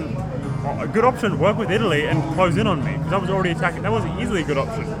rather than a good option. Work with Italy and close in on me because I was already attacking. That was easily a good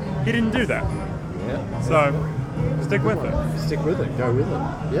option. He didn't do that. Yeah. So stick with it. Stick with it. Go with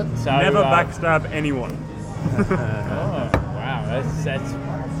it. Yep. So, Never backstab anyone. Oh, wow, that's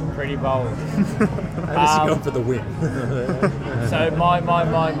pretty bold. Unless you go for the win. So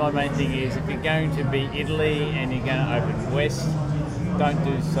my main thing is if you're going to beat Italy and you're going to open west, don't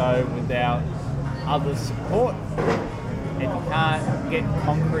do so without other support. If you can't get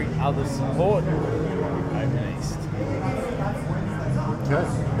concrete other support, open east. Okay.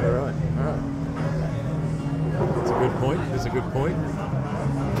 All right. That's a good point. That's a good point.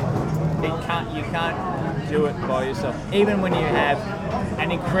 You can't do it by yourself. Even when you have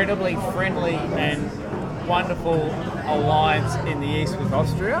an incredibly friendly and wonderful alliance in the east with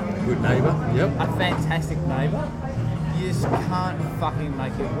Austria, Good neighbour. Yep. a fantastic neighbour, you just can't fucking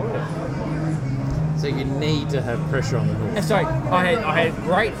make it work. So you need to have pressure on the north. Sorry, I had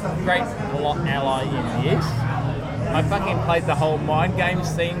great ally in the east. I fucking played the whole mind games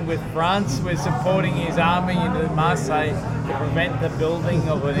thing with France. We're supporting his army into Marseille to prevent the building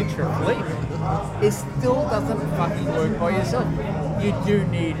of an extra fleet. It still doesn't fucking work by yourself. You do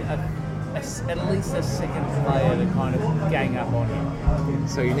need at least a second player to kind of gang up on you.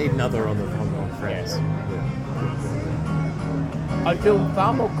 So you need another on France. Yes. Yeah. I feel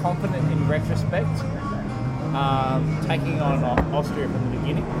far more confident in retrospect taking on Austria from the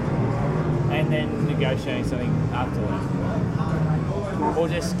beginning and then negotiating something afterwards. Or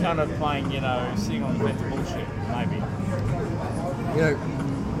just kind of playing, sitting on the fence bullshit, maybe. You know,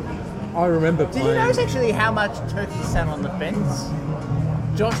 I remember Did playing. you notice actually how much Turkey sat on the fence?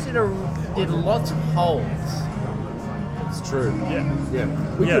 Josh did lots of holds. It's true. Yeah. Yeah.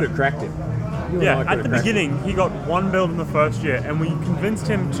 We Yeah. could have cracked him. You and I Yeah, could at have the cracked beginning, he got one build in the first year, and we convinced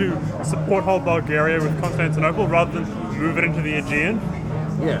him to support whole Bulgaria with Constantinople rather than move it into the Aegean.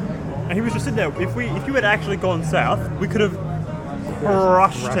 him. Yeah. And he was just sitting there. If you had actually gone south, we could have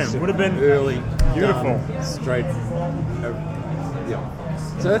crushed him. Would have been early, beautiful. done, straight. Yeah.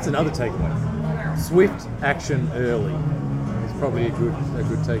 So that's another takeaway. Swift action early is probably a good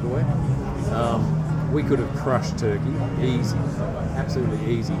takeaway. We could have crushed Turkey easy,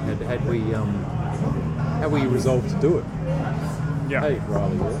 absolutely easy. Had we resolved to do it. Yeah. Hey,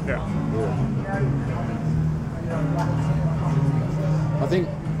 Reily. Yeah. I think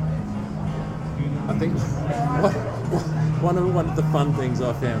one of the fun things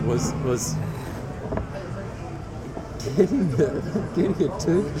I found was getting a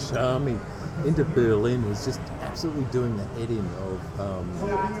Turkish army into Berlin was just absolutely doing the head in of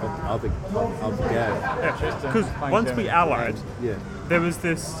Gav. Because once we allied, Yeah. there was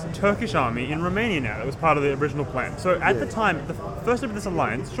this Turkish army in Romania now that was part of the original plan. So at the time, the first of this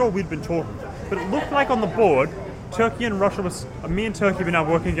alliance, sure, we'd been talking, but it looked like on the board, Turkey and Russia me and Turkey were now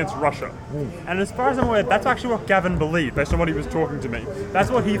working against Russia. And as far as I'm aware, that's actually what Gavin believed, based on what he was talking to me. That's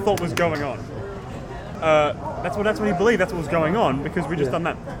what he thought was going on. That's what he believed. That's what was going on because we just done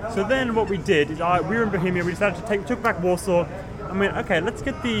that. So then what we did is we were in Bohemia. We decided to took back Warsaw. I mean, okay, let's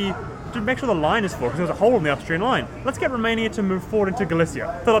get to make sure the line is full because there was a hole in the Austrian line. Let's get Romania to move forward into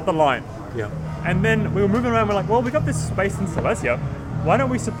Galicia, fill up the line. Yeah. And then we were moving around. We're like, well, we got this space in Silesia. Why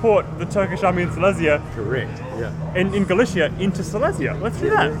don't we support the Turkish army in Silesia? Correct. Yeah. In Galicia into Silesia? Let's do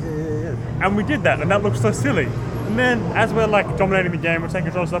that. Yeah. And we did that, and that looked so silly. And then, as we're like dominating the game, we're taking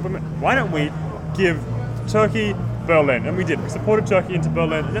control of stuff. Why don't we give Turkey Berlin? And we did. We supported Turkey into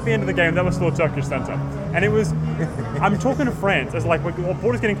Berlin, and at the end of the game, that was still a Turkish center. And it was. I'm talking to France as like, our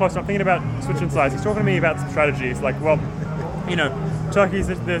border's getting closer. I'm thinking about switching sides. He's talking to me about some strategies, like, well, Turkey's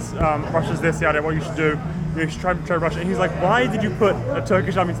this, Russia's this, yada. What you should do. You should try Russia. And he's like, why did you put a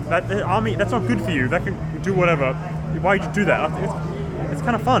Turkish army? That army, that's not good for you. That can do whatever. Why did you do that? It's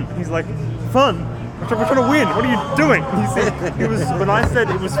kind of fun. And he's like, fun? we're trying to win. What are you doing? And he said, when I said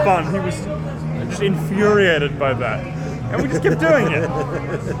it was fun, he was just infuriated by that. And we just kept doing it.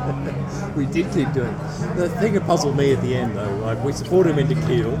 We did keep doing it. The thing that puzzled me at the end, though, like we supported him into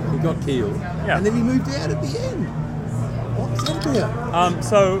Kiel, he got Kiel, and then he moved out at the end. What was that about?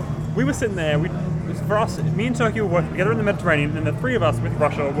 So we were sitting there. For us, me and Turkey were working together in the Mediterranean, and the three of us with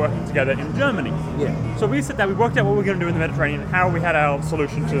Russia were working together in Germany. Yeah. So we sat there, we worked out what we were going to do in the Mediterranean, how we had our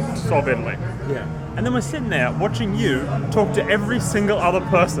solution to solve Italy. Yeah. And then we're sitting there watching you talk to every single other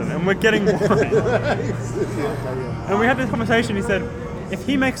person, and we're getting worried. And we had this conversation. He said, if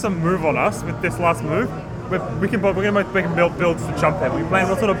he makes some move on us with this last move, we're going to build builds to jump him. We plan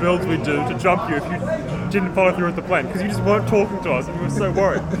what sort of builds we do to jump you if you didn't follow through with the plan, because you just weren't talking to us, and we were so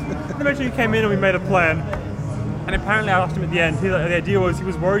worried. And eventually you came in and we made a plan, and apparently I asked him at the end, the idea was he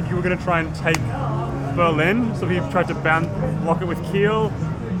was worried you were going to try and take Berlin, so he tried to block it with Kiel.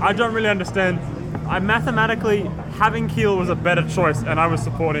 I don't really understand. Mathematically, having Kiel was a better choice, and I was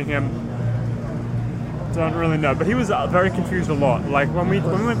supporting him. Don't really know, but he was very confused a lot. Like when we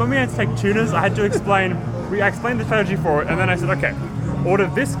had to take Tunis, I explained the strategy for it, and then I said, okay, order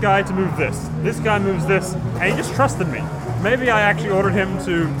this guy to move this guy moves this, and he just trusted me. Maybe I actually ordered him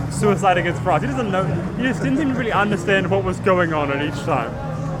to suicide against France. He doesn't know. He just didn't seem to really understand what was going on at each time.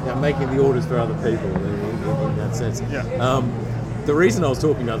 Yeah, making the orders for other people in that sense. Yeah. The reason I was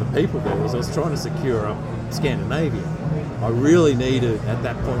talking to other people there was I was trying to secure up Scandinavia. I really needed, at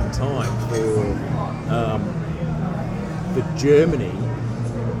that point in time, for Germany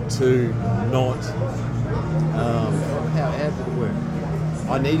to not. How did it work?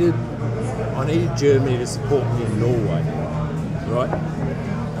 I needed Germany to support me in Norway, right?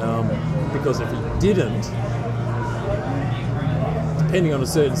 Because if he didn't, depending on a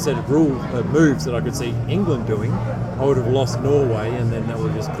certain set of moves that I could see England doing, I would have lost Norway, and then that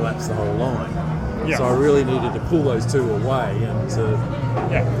would just collapse the whole line. Yeah. So I really needed to pull those two away and to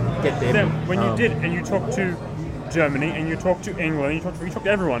get them. Then when you did, and you talked to Germany, and you talked to England, and you talked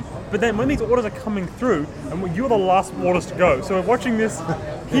to everyone, but then when these orders are coming through, and you're the last orders to go, so we're watching this,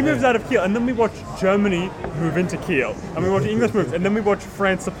 he moves out of Kiel, and then we watch Germany move into Kiel, and we watch English moves, and then we watch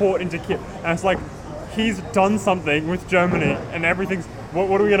France support into Kiel, and it's like, he's done something with Germany, and everything's,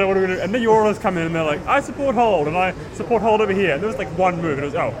 what are we gonna do? And then your orders come in, and they're like, I support hold, and I support hold over here, and there was like one move, and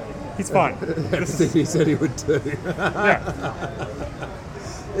it was, he's fine. Everything he said he would do. Yeah.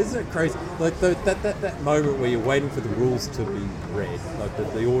 Isn't it crazy? Like that moment where you're waiting for the rules to be read, like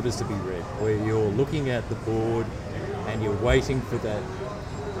the orders to be read, where you're looking at the board and you're waiting for that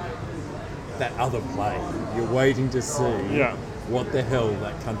other play. You're waiting to see what the hell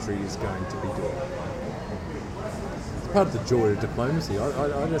that country is going to be doing. It's part of the joy of diplomacy.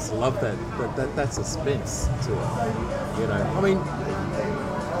 I just love that suspense to it. You know, I mean,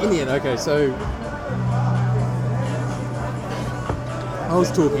 in the end, okay, so I was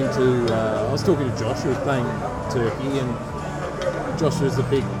talking to Josh, who was playing Turkey, and Josh is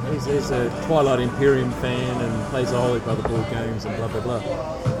he's a Twilight Imperium fan and plays a whole heap of other board games and blah blah blah.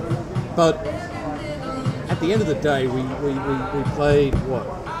 But at the end of the day, we played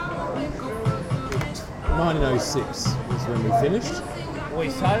 1906 is when we finished. We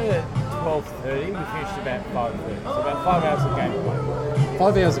started at 12:30. We finished about 5:30. So about 5 hours of gameplay.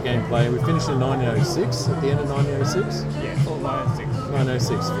 5 hours of gameplay, and we finished in 1906. At the end of 1906. Yeah, full 906.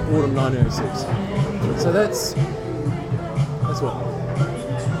 1906, autumn 1906. So that's what?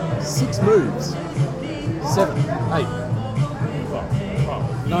 6 moves. 7, 8.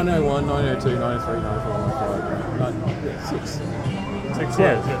 901, 902, 903, 904, 905, 6.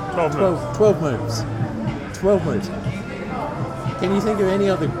 12 moves. 12 moves. Can you think of any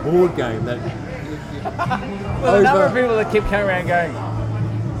other board game that... Well, the number of people that keep coming around going,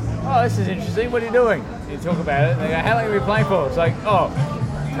 oh, this is interesting, what are you doing? You talk about it, and they go, how long are we playing for? It's like,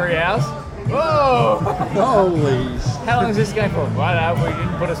 3 hours. Whoa! Holy shit. How long is this game for? Right, we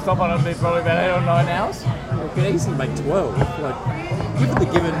didn't put a stop on it, it'd be probably about 8 or 9 hours. We could easily make 12. Like,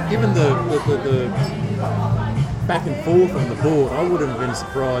 given the back and forth on the board, I wouldn't have been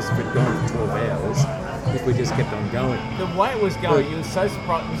surprised if it'd gone for 12 hours if we just kept on going. The way it was going, you were so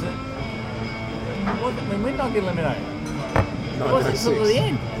surprised. Was it? When did not get eliminated? It wasn't until the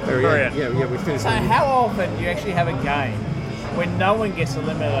end. Very end. Yeah, we finished. So how often do you actually have a game when no one gets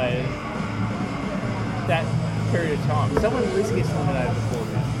eliminated that period of time? Someone at least gets eliminated before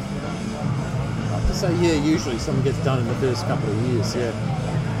that. I have to say, usually someone gets done in the first couple of years,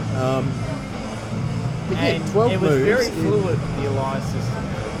 But and 12 it was moves very fluid, the alliance system.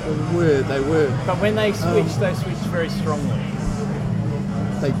 They were. But when they switched very strongly.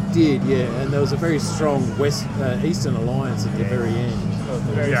 They did, and there was a very strong Eastern alliance at the very end. So it was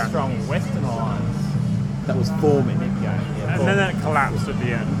a very strong Western alliance. that was forming. And then it collapsed at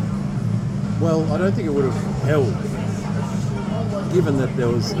the end. Well, I don't think it would have held, given that there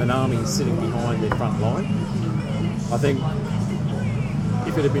was an army sitting behind their front line. I think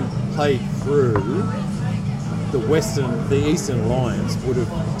if it had been played through, the Eastern Alliance would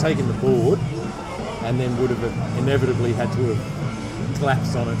have taken the board and then would have inevitably had to have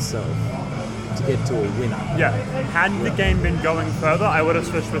collapsed on itself to get to a winner. Yeah, had the game been going further, I would have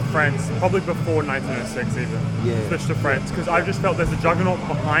switched with France, probably before 1906 even. Yeah. Switched to France, because I just felt there's a juggernaut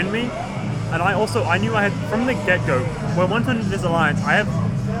behind me, and I knew I had, from the get-go, when once under this alliance,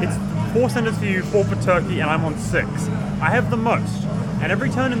 it's 4 centers for you, 4 for Turkey, and I'm on 6. I have the most. And every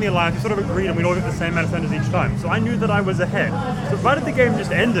turn in the alliance, we sort of agreed and we'd all get the same amount of centers each time. So I knew that I was ahead. So right as the game just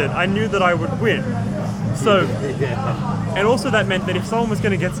ended, I knew that I would win. So, and also that meant that if someone was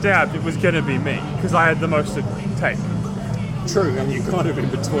going to get stabbed, it was going to be me, because I had the most to take. True, and you're kind of in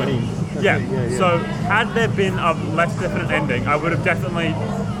between. Yeah. So had there been a less definite ending, I would have definitely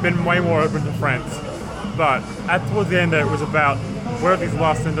been way more open to France. But towards the end there, it was about, where are these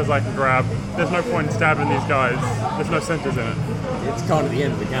last centers I can grab? There's no point in stabbing these guys. There's no centers in it. It's kind of the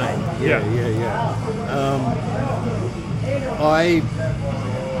end of the game. Yeah.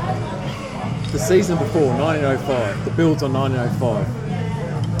 The season before, 1905, the builds on 1905,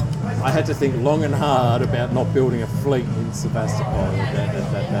 I had to think long and hard about not building a fleet in Sevastopol at that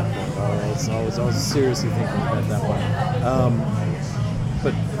point. I was seriously thinking about that one.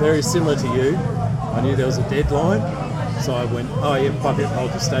 But very similar to you, I knew there was a deadline, so I went, oh yeah, fuck it, I'll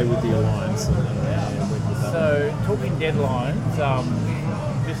just stay with the Alliance. And went with that. So, talking deadlines,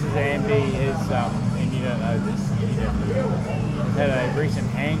 Mrs. Amby is, and you don't know this, has had a recent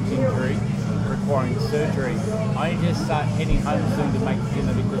hand injury requiring surgery. I just start heading home soon to make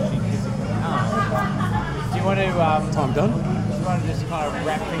dinner because she physically can't. Do you want to... Time done? Do you want to just kind of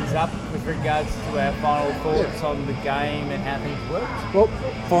wrap things up with regards to our final thoughts on the game and how things worked? Well,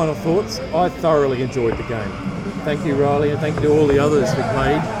 final thoughts. I thoroughly enjoyed the game. Thank you, Reily, and thank you to all the others who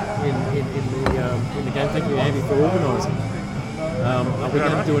played in the game. Thank you, Andy, for organising. Are we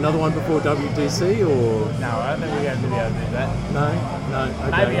going to do another one before WDC or? No, I don't think we're going to be able to do that. No.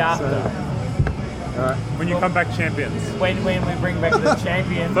 Okay. Maybe after. All right. When you come back champions. When we bring back the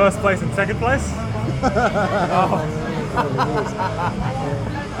champion. First place and second place? You're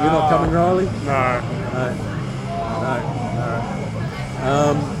not coming, Reily? No.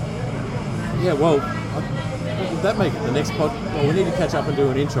 Yeah, well, would that make it the next pod? Well, we need to catch up and do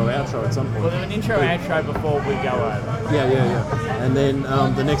an intro, outro at some point. We'll do an intro, outro before we go over. Yeah. And then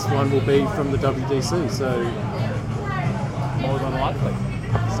the next one will be from the WDC, so... More than likely.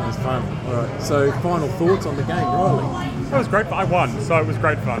 Sounds fun. All right, so final thoughts on the game, Reily? It was great. I won, so it was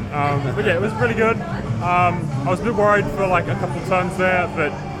great fun. But yeah, it was really good. I was a bit worried for like a couple turns there,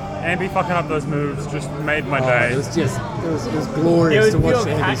 but Amby fucking up those moves just made my day. It was glorious to watch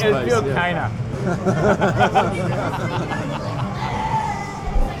Amby's face. It was pure Kana.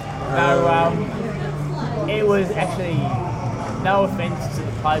 No, it was actually no offence to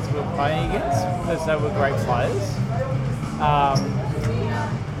the players we were playing against because they were great players.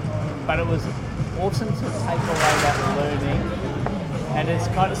 But it was awesome to take away that learning, and it's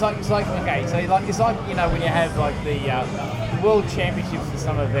like okay, so it's like you know when you have like the World Championships for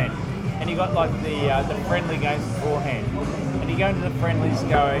some event, and you got like the friendly games beforehand, and you go into the friendlies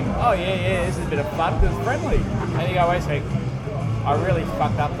going, oh yeah, this is a bit of fun because it's friendly, and you go, wait a sec, I really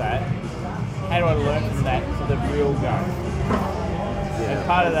fucked up that. How do I learn from that to the real game? And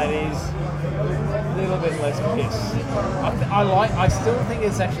part of that is a little bit less piss. I still think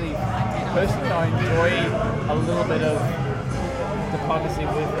it's actually, personally, I enjoy a little bit of diplomacy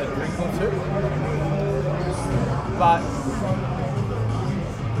with a drink or two. But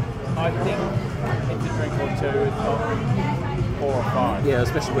I think it's a drink or two, it's not 4 or 5. Yeah,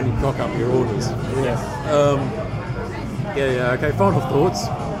 especially when you cock up your orders. Yes. Okay, final thoughts.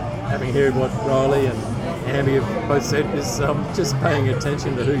 Having heard what Reily and Amby have both said is just paying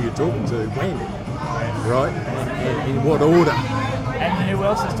attention to who you're talking to, when, right, and in what order. And who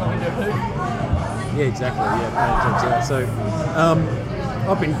else is talking to who? Yeah, exactly. Yeah, paying attention to that. So, I'm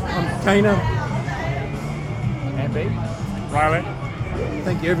Kana. Amby. Reily.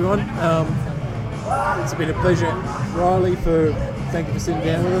 Thank you, everyone. It's been a pleasure, Reily. Thank you for sitting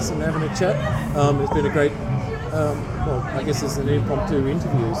down with us and having a chat. It's been a great. Well, I guess it's an impromptu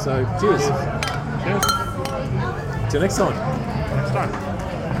interview. So, cheers. Cheers. Till next time. Next time.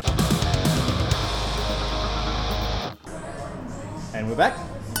 And we're back.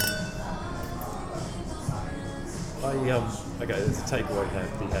 Okay, there's a takeaway to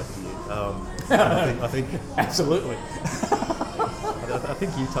have for you. I think Absolutely. I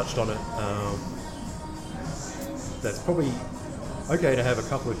think you touched on it. that's probably okay to have a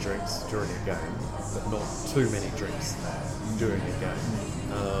couple of drinks during a game, but not too many drinks during a game.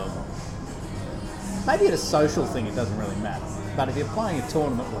 Maybe at a social thing it doesn't really matter. But if you're playing a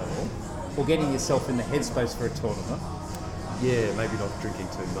tournament level, or getting yourself in the headspace for a tournament, yeah, maybe not drinking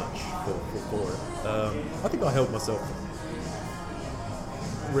too much for it. I think I held myself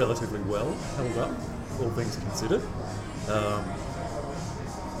relatively well, held up, all things considered.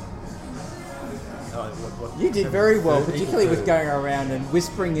 You did very well, particularly with going around and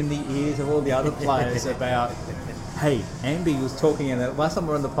whispering in the ears of all the other players about, hey, Amby was talking, and last time we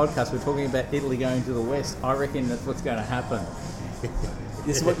were on the podcast, we were talking about Italy going to the West. I reckon that's what's going to happen.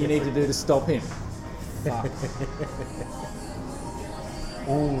 This is what you need to do to stop him. Fuck.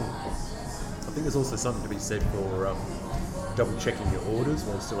 I think there's also something to be said for double checking your orders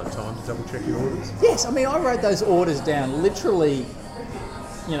while you still have time to double check your orders. Yes, I mean, I wrote those orders down literally.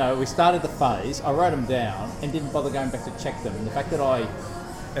 You know, we started the phase, I wrote them down and didn't bother going back to check them. And the fact that I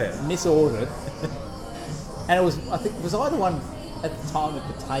misordered, and it was, I think, was I the one at the time at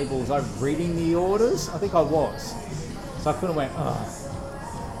the table, was I reading the orders? I think I was. So I could have went, oh.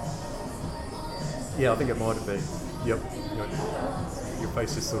 Yeah, I think it might have been. Yep. Your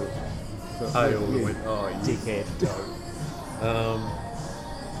face just sort of paled and went, oh, you dickhead.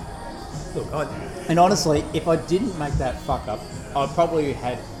 Look, And honestly, if I didn't make that fuck up, I probably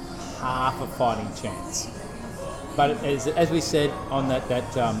had half a fighting chance. But as we said on that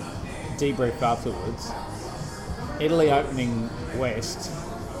debrief afterwards, Italy opening West,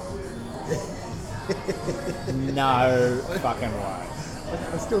 no fucking way.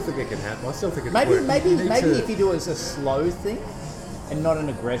 I still think it can happen. I still think it's Maybe if you do it as a slow thing and not an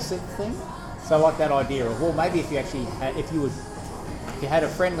aggressive thing. So like that idea of, well, maybe if you actually had, if you had a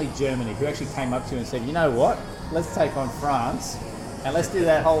friendly Germany who actually came up to you and said, you know what, let's take on France and let's do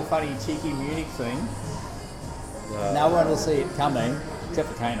that whole funny cheeky Munich thing. No one will see it coming except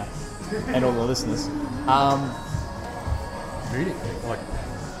for Kana and all the listeners. Munich, like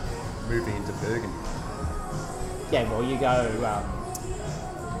moving into Bergen. Yeah, well, you go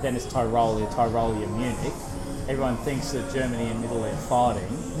Venice, Tyrolia, Munich. Everyone thinks that Germany and Italy are fighting.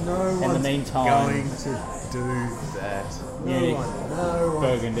 No in the one's meantime, going to do that. Munich,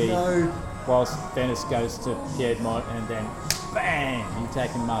 Burgundy, No. whilst Venice goes to Piedmont, and then bang, you're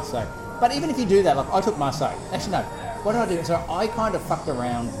taking Marseille. But even if you do that, like I took Marseille. Actually, no. What did I do? So I kind of fucked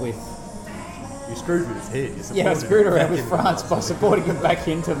around with. You screwed with his head. Yeah, I screwed around with France by supporting him back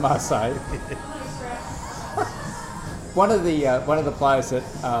into Marseille. One of the players that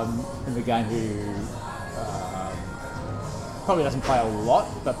in the game who probably doesn't play a lot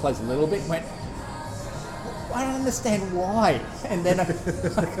but plays a little bit went, I don't understand why. And then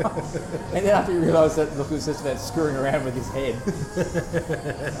after you realise that look, it was just about screwing around with his head.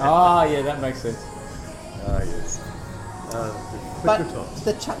 Oh yeah, that makes sense. Yes. But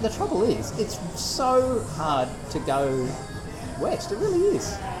the trouble is, it's so hard to go west. It really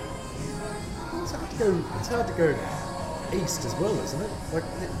is. It's hard to go east as well, isn't it? Like,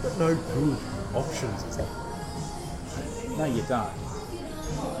 they've got no good options, is it? No, you don't.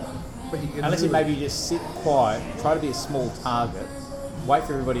 But you can Unless really, maybe you just sit quiet, try to be a small target, wait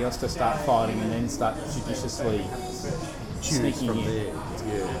for everybody else to start fighting, and then start judiciously choose sneaking from in. there.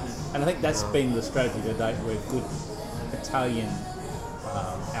 Yeah. And I think that's been the strategy to date with good Italian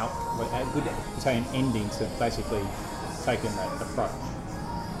good Italian endings have basically taken that approach.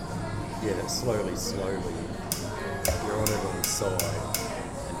 Yeah, that slowly, you're on everyone's side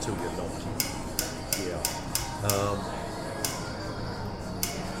until you're not. Yeah.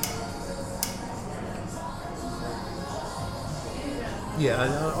 Yeah,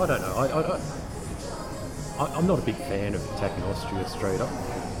 I don't know. I'm not a big fan of attacking Austria straight up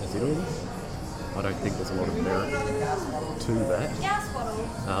as Italy. I don't think there's a lot of merit to that.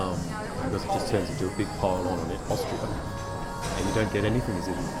 Because it just turns into a big pile on Austria. And you don't get anything as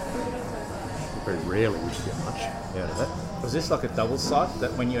Italy. Very rarely would you get much out of that. Was this like a double sight,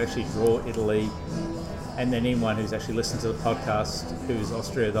 that when you actually draw Italy and then anyone who's actually listened to the podcast who's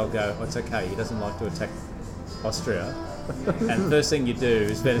Austria, they'll go, oh, it's okay, he doesn't like to attack Austria. And the first thing you do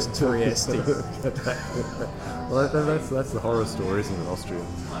is Venice Trieste. Well, that's the horror story, isn't it, Austria?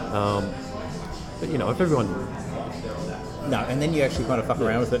 But you know, if everyone... No, and then you actually kind of fuck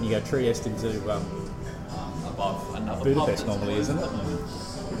around with it and you go Trieste into Above another Budapest normally, isn't it?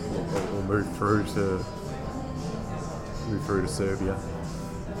 Or move through to Serbia.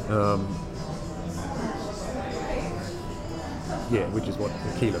 Yeah, which is what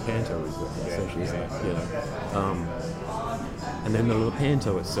the Key Lepanto is essentially, isn't it? You know. And then the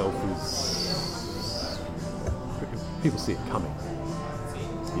Lepanto itself is, people see it coming.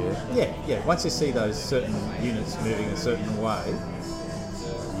 Yeah. Once you see those certain units moving a certain way,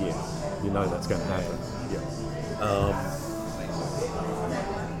 you know that's going to happen. Yeah.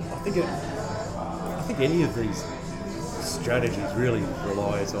 I think any of these strategies really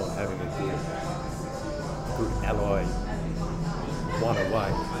relies on having a good ally one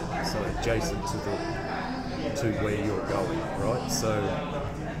away, so adjacent to where you're going, right? So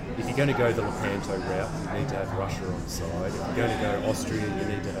if you're going to go the Lepanto route, you need to have Russia on the side. If you're going to go Austria, you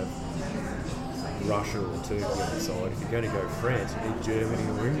need to have Russia or Turkey on the side. If you're going to go France, you need Germany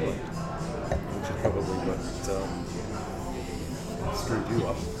or England, which is probably what screwed you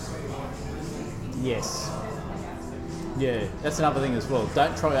up. yes. Yeah, that's another thing as well.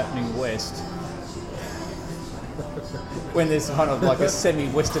 Don't try opening west when there's kind of like a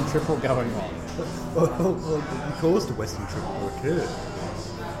semi-western triple going on. Well, you caused a Western triple to occur.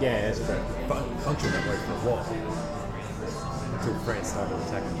 Yeah, that's true. But functioned that way for a while. Until France started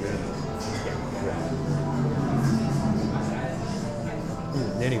attacking Germany.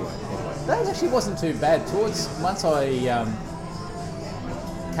 Anyway. That actually wasn't too bad. Once I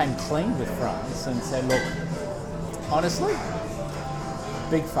came clean with France and said, look, honestly,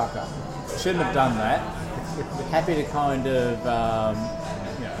 big fucker. Shouldn't have done that. Happy to kind of,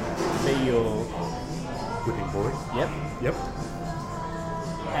 be your Whipping boy. Yep.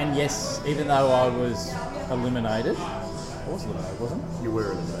 And yes, even though I was eliminated, I was eliminated, wasn't I? You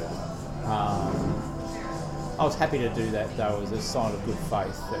were eliminated. I was happy to do that though as a sign of good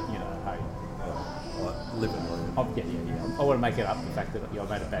faith that, hey, Live and learn. yeah. I want to make it up the fact that I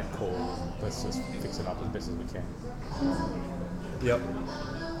made a bad call. Let's just fix it up as best as we can. Yep.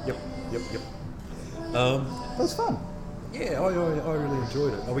 It was fun. Yeah, I really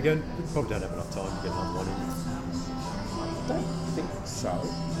enjoyed it. Are we going? We probably don't have enough time to get another one in. Don't think so.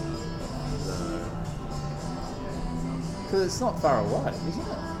 Because it's not far away, isn't it?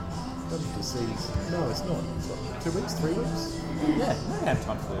 No, it's not. It's like 2 weeks, 3 weeks. Yeah, we don't have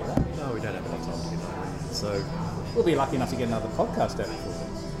time to do that. No, we don't have enough time to get another one in. So, We'll be lucky enough to get another podcast out before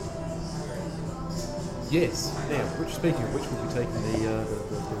then. yes. Now, speaking of which, we'll be taking the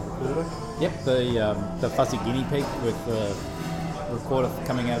recorder. Yep, the fuzzy guinea pig with the recorder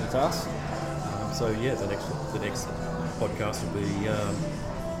coming out of the task. So yeah, the next podcast will be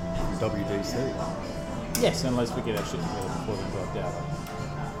from WDC. Yes, unless we get our shit together before we go down.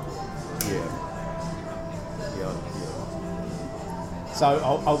 Yeah. So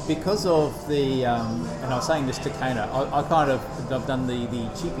I'll because of the and I was saying this to Kana, I've done the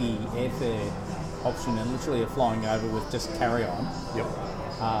cheapy airfare option and literally are flying over with just carry on. Yep.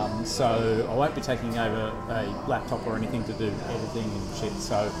 So I won't be taking over a laptop or anything to do editing and shit.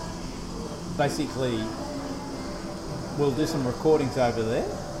 So basically, we'll do some recordings over there,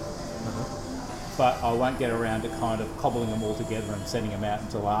 but I won't get around to kind of cobbling them all together and sending them out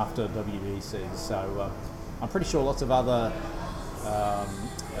until after WDC. So I'm pretty sure lots of other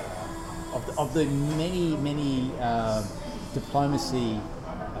of the many diplomacy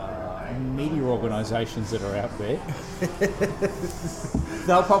media organisations that are out there,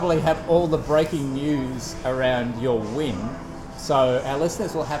 they'll probably have all the breaking news around your win. So our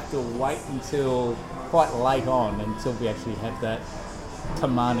listeners will have to wait until quite late on until we actually have that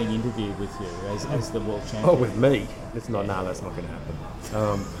commanding interview with you as the world champion. Oh, with me? It's not. No, that's not going to happen.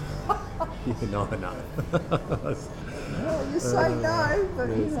 No. Well, you say no, but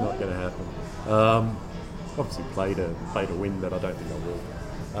It's not going to happen. Obviously, played a win, but I don't think I will.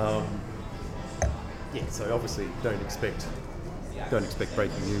 So obviously, don't expect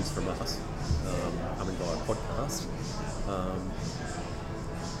breaking news from us coming by a podcast.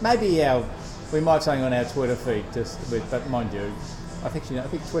 maybe we might have something on our Twitter feed but mind you, I think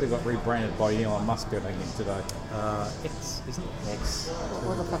Twitter got rebranded by Elon Musk I think today. X, isn't it? X.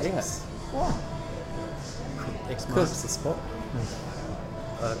 What the fuck is X. that? Why? X marks the spot.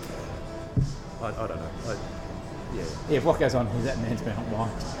 I don't know. Yeah, if what goes on here, that man's been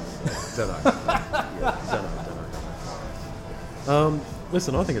unwind. Don't know.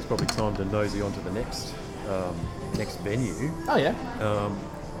 Listen, I think it's probably time to nosy on to the next venue. Oh yeah.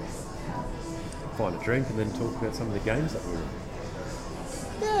 Find a drink and then talk about some of the games that we're in.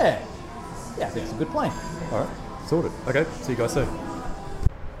 Yeah, I think it's a good plan. All right, sorted. Okay, see you guys soon.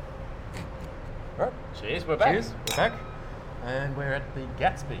 All right. Cheers, we're back. Cheers, we're back. And we're at the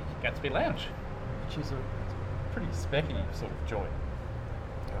Gatsby Lounge. which is a pretty specky sort of joint,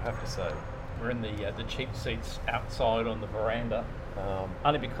 I have to say. We're in the cheap seats outside on the veranda,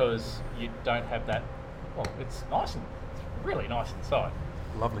 only because you don't have that. Well, it's nice and it's really nice inside.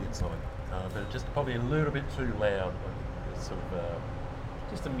 Lovely inside, but just probably a little bit too loud. It's sort of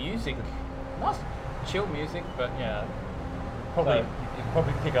Just the music, nice chill music, but yeah, Probably So- you can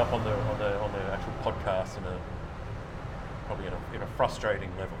probably pick up on the actual podcast probably in a frustrating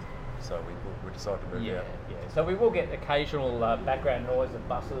level. So we decided to move out. So we will get occasional background noise of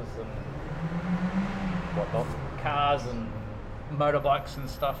buses and Whatnot. cars and motorbikes and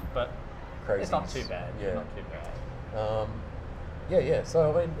stuff, but it's not too Crazies. bad. Yeah. It's not too bad. Yeah.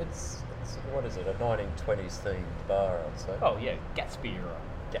 So I mean, it's what is it? A 1920s themed bar, I'd say. Oh yeah, Gatsby era.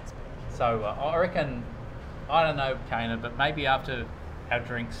 Gatsby. So I reckon, I don't know, Kana, but maybe after our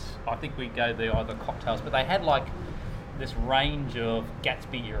drinks, I think we go the either cocktails, but they had like this range of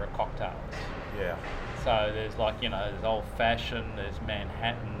Gatsby era cocktails. Yeah. So there's like, there's old fashioned, there's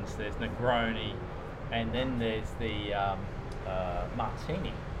Manhattans, there's Negroni, and then there's the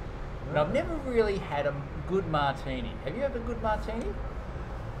martini. And I've never really had a good martini. Have you had a good martini?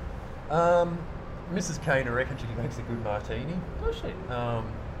 Mrs. Kane, I reckon she makes a good martini. Does she? Um,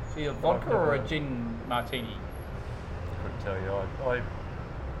 So a vodka I've or a never- gin martini? couldn't tell you.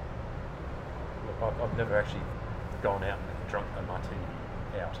 I've never actually gone out and drunk a martini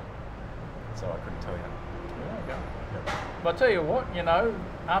out, so I couldn't tell you. There you go. Yep. But I'll tell you what,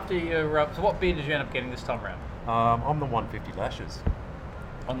 after your... so what beer did you end up getting this time around? I'm the 150 lashes.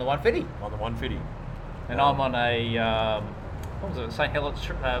 On the 150? On the 150. And I'm on a, what was it, St. Helen's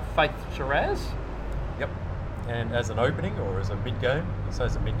Faith Shiraz? Yep. And as an opening or as a mid-game? So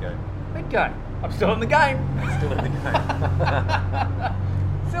as a mid-game. Mid-game. I'm still in the game. Still in the game.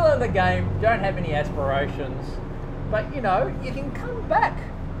 Still in the game, don't have any aspirations. But, you can come back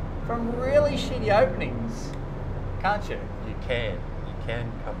from really shitty openings, can't you? You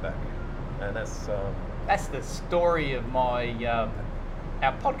can come back. And that's... That's the story of my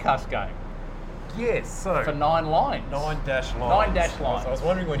our podcast game yes, so... for 9 lines. 9 dash lines. 9 dash lines. I was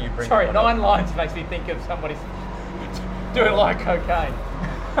wondering when you bring Sorry, that 9 up. lines makes me think of somebody doing like cocaine.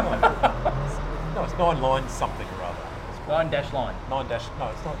 No, it's 9 lines something or other. 9 dash line. 9 dash... No,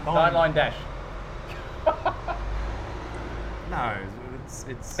 it's not 9 line dash. No, it's...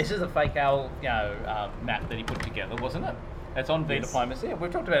 This is a fake owl, map that he put together, wasn't it? It's on V Yes. Diplomacy.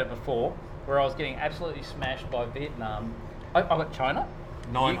 We've talked about it before, where I was getting absolutely smashed by Vietnam. I got China.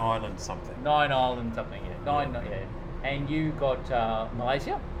 9 You- islands something. 9 island something, yeah. 9, yeah. And you got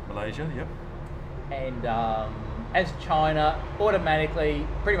Malaysia. Malaysia, yep. And as China, automatically,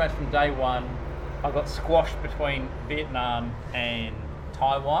 pretty much from day one, I got squashed between Vietnam and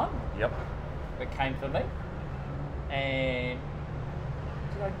Taiwan. Yep. That came for me. And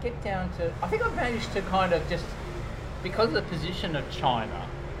did I get down to... I think I managed to kind of just... Because of the position of China,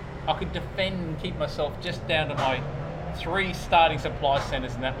 I could defend and keep myself just down to my 3 starting supply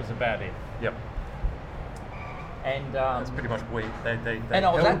centres, and that was about it. Yep. And That's pretty much we. They and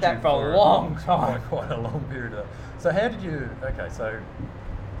I was held at that you for a long time. Quite a long period of. So how did you? Okay, so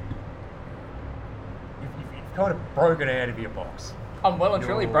you've kind of broken out of your box. I'm well and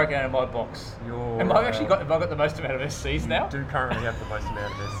truly You're- broken out of my box. You're, Have I got the most amount of SCs now? You do currently have the most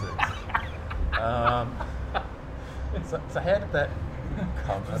amount of SCs. So how did that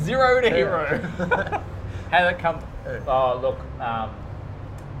come? 0 to Yeah. hero. How did it come? Yeah. Oh, look,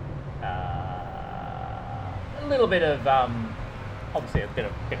 a little bit of, obviously a bit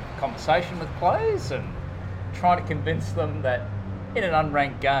of conversation with players and trying to convince them that in an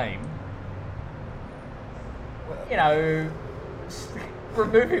unranked game,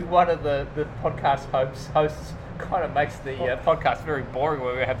 removing one of the podcast hosts kind of makes the podcast very boring,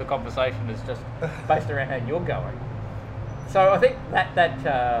 where we have the conversation is just based around how you're going. So I think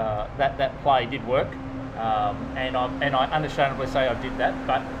that play did work, and I understandably say I did that,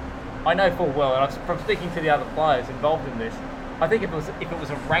 but I know full well, and from speaking to the other players involved in this, I think if it was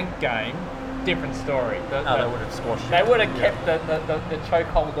a ranked game, different story. They would have squashed They you. would have Yeah. kept the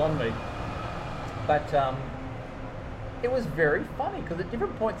chokehold on me. But it was very funny because at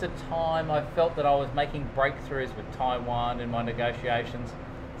different points of time I felt that I was making breakthroughs with Taiwan in my negotiations,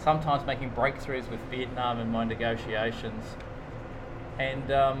 sometimes making breakthroughs with Vietnam in my negotiations. And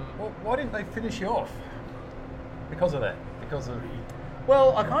Well, why didn't they finish you off? Because of that. Because of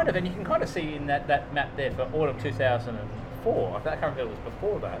well, and you can kind of see in that map there for autumn 2004, I can't remember if it was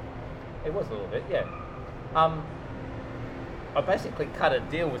before that. It was a little bit, yeah. I basically cut a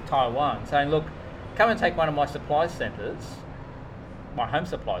deal with Taiwan saying, look, come and take one of my supply centres, my home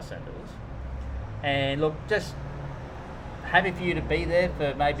supply centres, and look, just happy for you to be there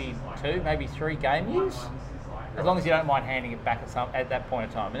for maybe 2, maybe 3 game years, as long as you don't mind handing it back at that point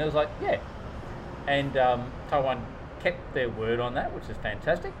in time. And it was like, yeah. And Taiwan kept their word on that, which is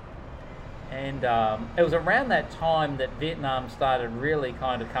fantastic. And it was around that time that Vietnam started really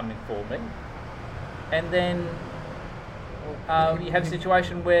kind of coming for me. And then you have a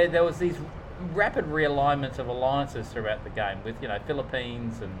situation where there was these rapid realignments of alliances throughout the game with,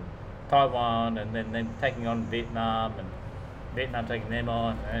 Philippines and Taiwan, and then them taking on Vietnam, and Vietnam taking them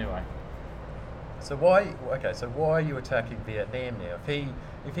on. Anyway. So why are you attacking Vietnam now?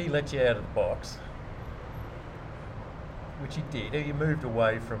 If he let you out of the box, which he did, you moved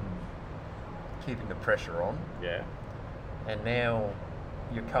away from keeping the pressure on. Yeah. And now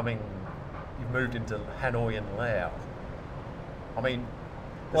you've moved into Hanoi and Laos. I mean,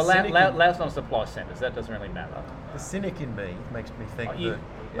 Well, Laos not supply centres, that doesn't really matter. The cynic in me makes me think that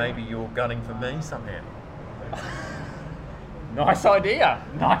maybe you're gunning for me somehow. Nice idea.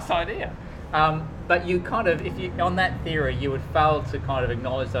 But you kind of, if you on that theory, you would fail to kind of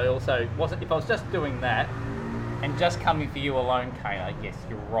acknowledge that I also wasn't. If I was just doing that and just coming for you alone, Kano, yes,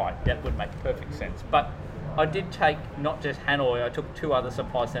 you're right. That would make perfect sense. But I did take not just Hanoi. I took 2 other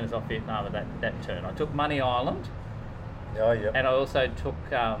supply centres off Vietnam at that turn. I took Money Island. Oh, yeah. And I also took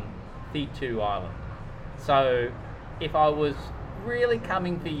Thi Tu Island. So if I was really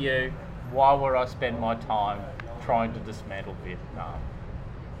coming for you, why would I spend my time trying to dismantle Vietnam?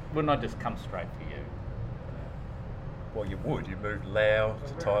 Wouldn't I just come straight for you? Well, you would. You moved Laos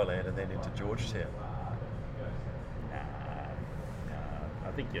to Thailand and then into Georgetown.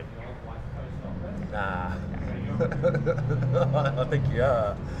 I think you. Nah. I think you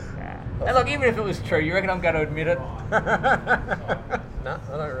are. And look, even if it was true, you reckon I'm going to admit it? No,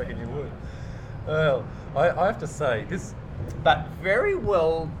 I don't reckon you would. Well, I have to say this. But very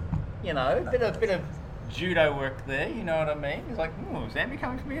well, a bit of judo work there. You know what I mean? It's like, is Zambi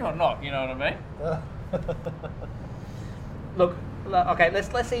coming for me or not? You know what I mean? Look, okay,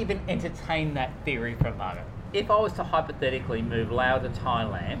 let's even entertain that theory for a moment. If I was to hypothetically move Laos to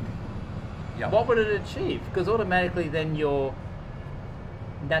Thailand, what would it achieve? Because automatically then you're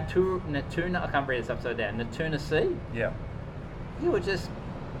Natuna, I can't read this upside down, Natuna Sea, Yeah. you would just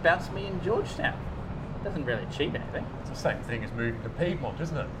bounce me in Georgetown. Doesn't really achieve anything. It's the same thing as moving to Piedmont,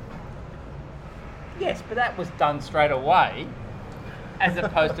 isn't it? Yes, but that was done straight away, as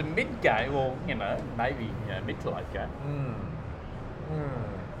opposed to mid-game, or, maybe mid to late game.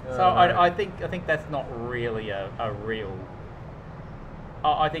 So I think that's not really a real.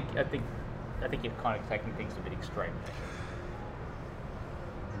 I think you're kind of taking things a bit extreme.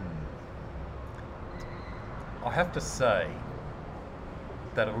 I have to say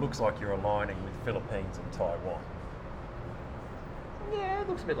that it looks like you're aligning with Philippines and Taiwan. Yeah, it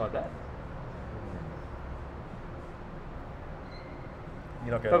looks a bit like that.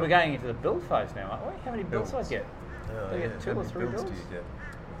 You're not going. But we're going into the build phase now, aren't we? How many builds do I get? Oh, Do I yeah. get 2 How or many 3 builds builds? do you get?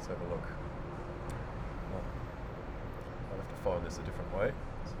 Let's have a look. Oh, I'll have to find this a different way.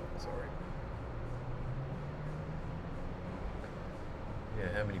 Sorry. Yeah,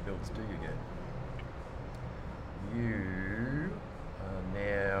 how many builds do you get? You are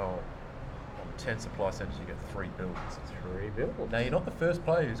now on 10 supply centres, you get 3 builds. 3 builds. Now, you're not the first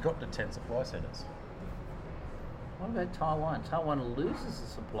player who's got to 10 supply centres. What about Taiwan? Taiwan loses a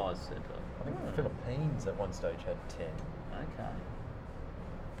supply centre. I think the Philippines at one stage had 10. Okay.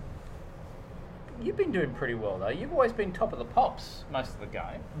 You've been doing pretty well though. You've always been top of the pops most of the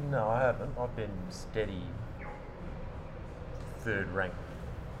game. No, I haven't. I've been steady 3rd rank.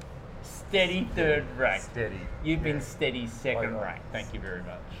 Steady 3rd rank. Steady. You've been steady 2nd I- rank. Thank you very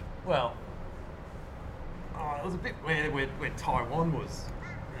much. Well, it was a bit where Taiwan was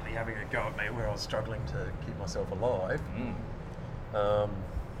really having a go at me, where I was struggling to keep myself alive. I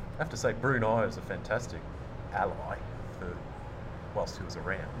have to say, Brunei is a fantastic ally whilst he was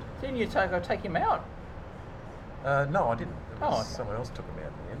around. Didn't you take him out? No, I didn't. Okay. Someone else took him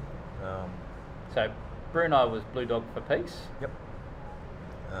out in the end. So Brunei was Blue Dog for peace. Yep.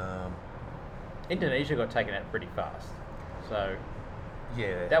 Indonesia got taken out pretty fast. So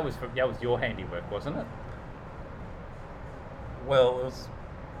Yeah. that was your handiwork, wasn't it? Well, it was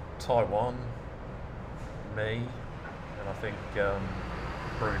Taiwan, me, and I think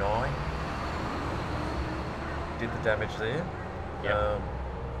Brunei did the damage there. Yep.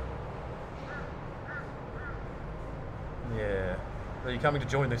 Yeah. Are you coming to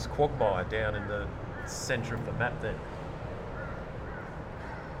join this quagmire down in the centre of the map then?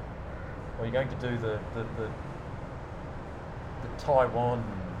 Or are you going to do the Taiwan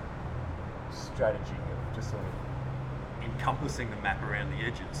strategy of just sort of encompassing the map around the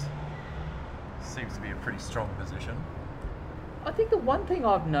edges? Seems to be a pretty strong position. I think the one thing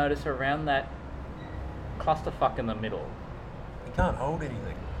I've noticed around that clusterfuck in the middle, You can't hold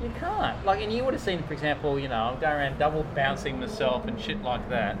anything. you can't. And you would have seen, for example, I'm going around double bouncing myself and shit like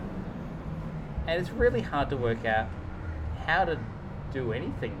that. And it's really hard to work out how to do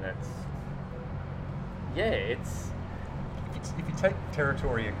anything that's... Yeah, it's... if you take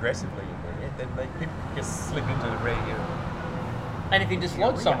territory aggressively in there, then people just slip into where you. And if you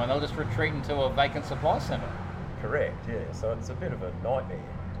dislodge someone, they'll just retreat into a vacant supply centre. Correct. Yeah. So it's a bit of a nightmare,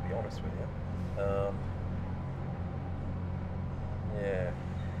 to be honest with you. Yeah.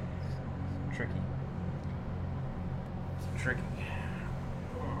 It's tricky. It's tricky.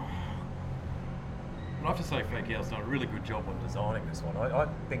 I have to say, Frankie's done a really good job on designing this one. I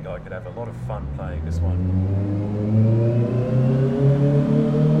think I could have a lot of fun playing this one.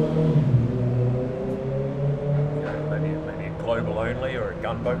 You know, maybe a global only or a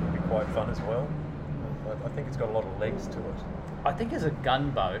gunboat would be quite fun as well. I think it's got a lot of legs to it. I think as a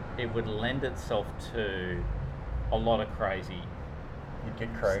gunboat, it would lend itself to a lot of crazy You'd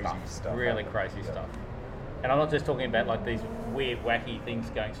get crazy stuff. Really crazy stuff. And I'm not just talking about like these weird, wacky things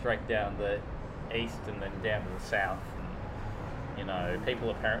going straight down the east and then down to the south. And, you know,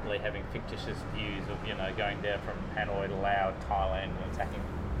 people apparently having fictitious views of, you know, going down from Hanoi to Laos, Thailand, and attacking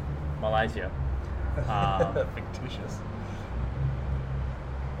Malaysia. Fictitious.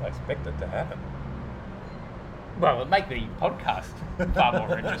 I expect it to happen. Well, it'd make the podcast far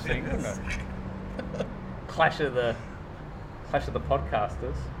more interesting, wouldn't it? Clash of the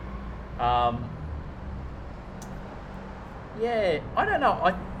podcasters. Yeah, I don't know.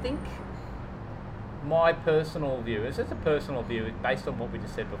 I think my personal view, it's just a personal view based on what we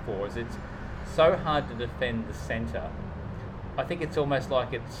just said before, is it's so hard to defend the centre. I think it's almost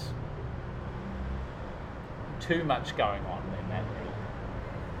like it's too much going on in that league.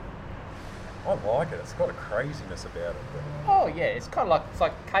 I like it. It's got a craziness about it. Oh yeah, it's kind of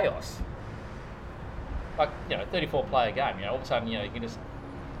like chaos. Like, you know, 34 player game. You know, all of a sudden, you know, you can just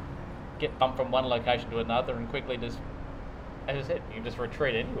get bumped from one location to another and quickly just, as I said, you can just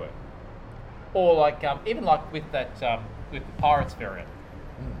retreat anywhere. Or like even like with that with the Pirates variant,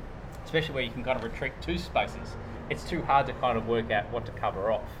 especially where you can kind of retreat two spaces, it's too hard to kind of work out what to cover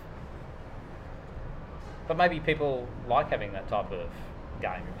off. But maybe people like having that type of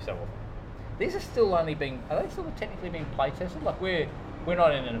game every so often. These are still only being, are they still technically being play tested? Like we're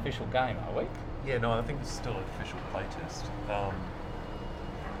not in an official game, are we? Yeah, no, I think it's still an official playtest.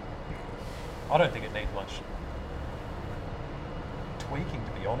 I don't think it needs much tweaking,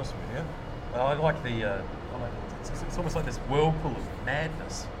 to be honest with you. I like the, it's almost like this whirlpool of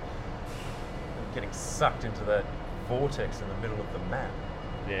madness. Getting sucked into that vortex in the middle of the map.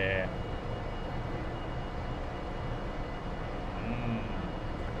 Yeah.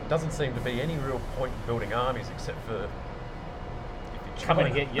 Doesn't seem to be any real point in building armies except for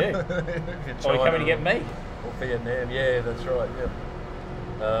Coming to get you. Or coming to get me. Or Vietnam, yeah, that's right,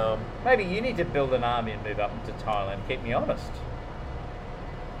 yeah. Maybe you need to build an army and move up into Thailand. Keep me honest.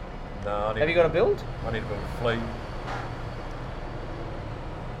 No, Have you got a build? I need to build a fleet.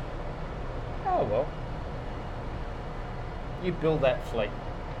 Oh well. You build that fleet.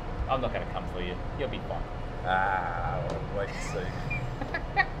 I'm not going to come for you. You'll be fine. Well, wait and see.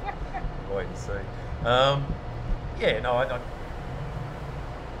 Wait and see. Yeah, no, I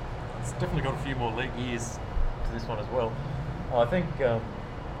it's definitely got a few more league years to this one as well. I think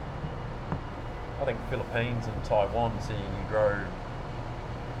Philippines and Taiwan, seeing you grow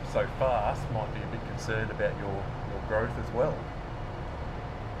so fast, might be a bit concerned about your growth as well.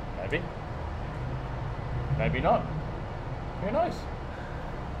 Maybe. Maybe not. Who knows?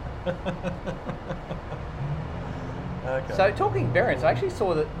 Okay. So talking variants, I actually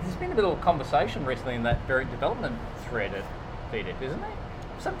saw that there's been a bit of a conversation recently in that variant development thread at VDEC, isn't there?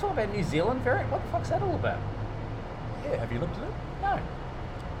 Some talk about New Zealand variant. What the fuck's that all about? Yeah, have you looked at it? No.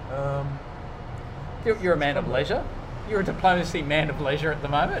 You're a man of leisure. You're a diplomacy man of leisure at the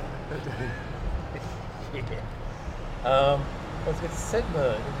moment. Yeah. It's set in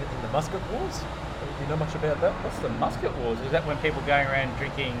the Musket Wars. Do you know much about that? What's the Musket Wars? Is that when people going around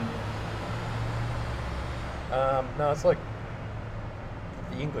drinking? No, it's like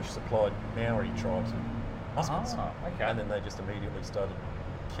the English supplied Maori tribes with muskets. Oh, okay. And then they just immediately started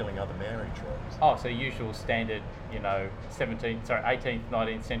killing other Maori tribes. Oh, so usual standard, 18th,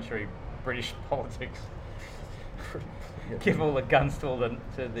 19th century British politics. Give all the guns to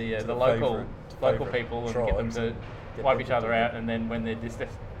the local people and get them to wipe each other out, and then when they're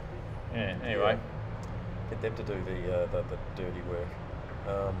distant. Yeah. Anyway. Get them to do the dirty work.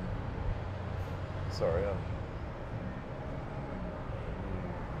 Sorry.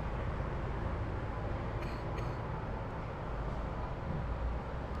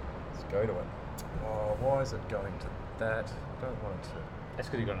 Let's go to it. Oh, why is it going to that? I don't want it to. That's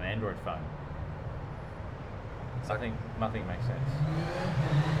because you've got an Android phone. So I think nothing makes sense.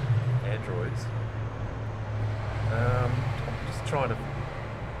 Androids. I'm just trying to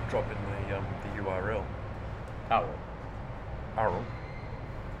drop in the URL. Oh, well. Ural.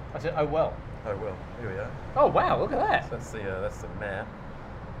 I said, oh well. Oh well, here we are. Oh wow, look at that. So that's the map.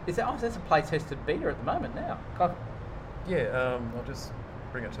 Is that? Oh, that's a play tested beta at the moment now. God. Yeah, I'll just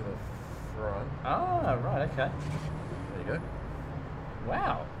bring it to the front. Ah, right, okay. There you go.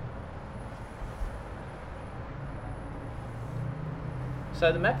 Wow.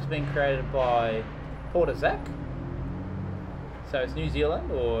 So the map has been created by Porter Zach. So it's New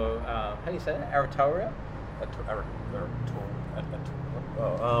Zealand, or how do you say that? Aratoria? Atoroa.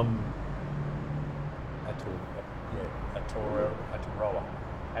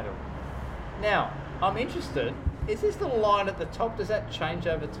 Now, I'm interested. Is this little line at the top, does that change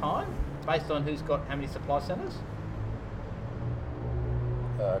over time based on who's got how many supply centres?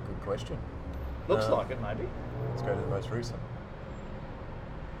 Good question. Looks like it, maybe. Let's go to the most recent.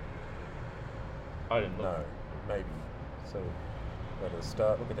 I didn't look. No, maybe. So, go to the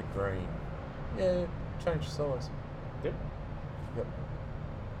start. Look at the green. Yeah, change size. Did? Yep.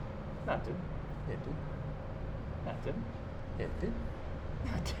 No, it didn't. Yeah, it did. No, it didn't. Yeah, it did.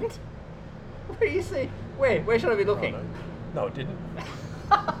 No, it didn't. Where do you see? Where should I be looking? Oh, no. No, it didn't.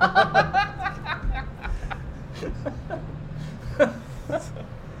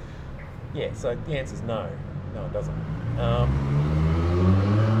 Yeah, so the answer's no. No, it doesn't.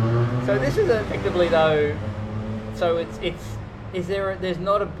 So this is effectively though. So there's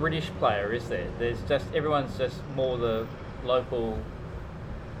not a British player, is there? There's just everyone's just more the local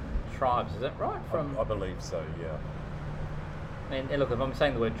tribes. Is that right? I believe so. Yeah. And look, if I'm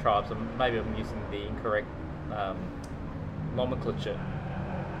saying the word tribes, maybe I'm using the incorrect nomenclature.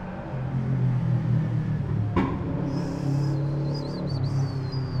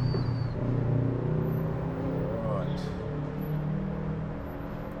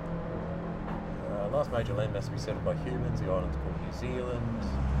 Last major landmass to be settled by humans, the island's called New Zealand,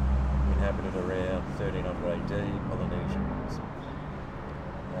 inhabited around 1300 AD, Polynesians.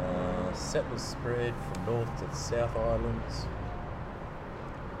 Settlers spread from north to the South Islands.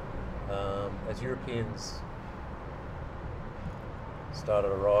 As Europeans started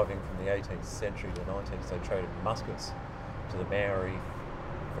arriving from the 18th century to the 19th, they traded muskets to the Maori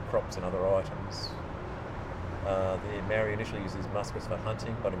for crops and other items. The Maori initially used these muskets for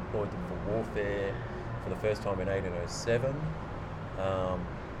hunting, but employed them for warfare for the first time in 1807,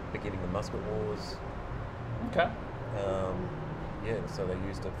 beginning the Musket Wars. Okay. Yeah, so they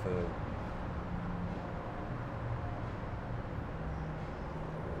used it for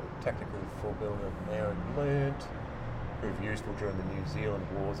tactical fulfillment. Maori learnt, proved useful during the New Zealand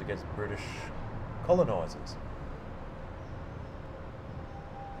Wars against British colonisers.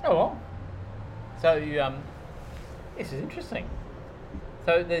 Oh well. So this is interesting.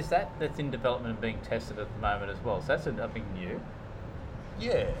 So there's that's in development and being tested at the moment as well. So that's nothing new.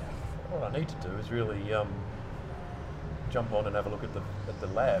 Yeah. What I need to do is really jump on and have a look at the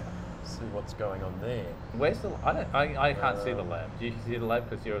lab, see what's going on there. Where's the? I can't see the lab. Do you see the lab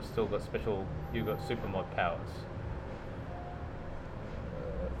because you've still got you've got super mod powers.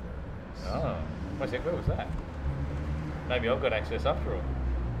 Oh, wait a sec, where was that? Maybe I've got access after all.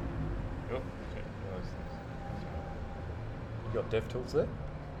 Oh, You got DevTools there?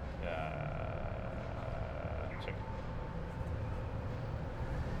 Check.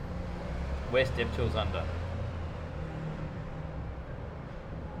 Where's DevTools under?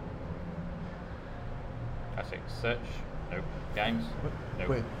 Classic search. Nope. Games. Nope.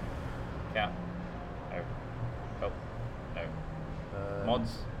 Where? Count. No. Help. No.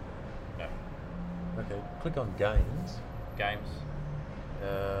 Mods. No. Okay, click on games. Games.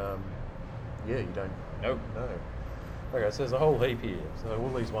 Yeah, you don't. Nope. No. Okay, so there's a whole heap here. So all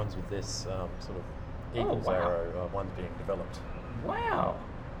these ones with this sort of equals wow. arrow are ones being developed Wow.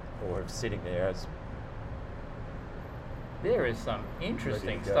 or sitting there as There is some ready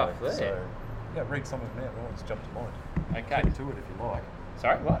interesting to go. stuff there. So, yeah, read some of them out. One's jumped to mind. Okay. Click to it if you like.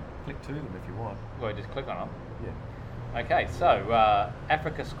 Sorry, what? Click to them if you want. Well, just click on them. Yeah. Okay, so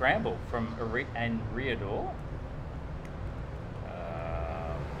Africa Scramble from Riador.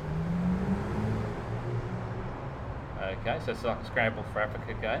 Okay, so it's like a Scramble for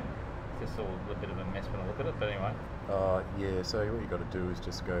Africa game. It's just all a bit of a mess when I look at it, but anyway. Yeah, so what you got to do is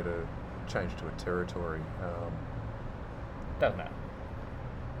just go to change to a territory. Doesn't matter.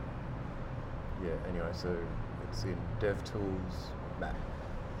 Yeah, anyway, so it's in DevTools map.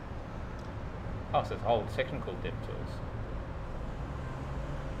 Oh, so it's a whole section called DevTools.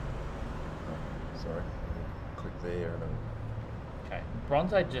 Sorry. Click there and Okay.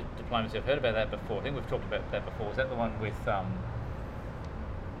 Bronze Age diplomacy, I've heard about that before. I think we've talked about that before. Was that the one with, no,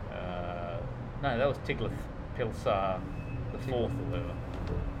 that was Tiglath-Pileser the Fourth or whatever.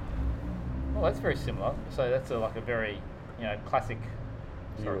 Well, that's very similar. So that's like a very classic.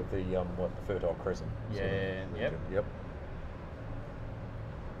 View of the the Fertile Crescent. sort of Yeah, yep. region. Yep.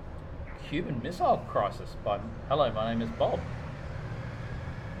 Cuban Missile Crisis by Hello, my name is Bob.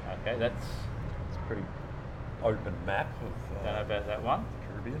 Okay, that's It's a pretty open map of don't know about that one.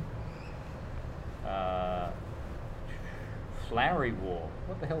 Caribbean. Flowery War.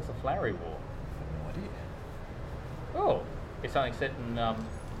 What the hell's a Flowery War? No idea. Oh, it's something set in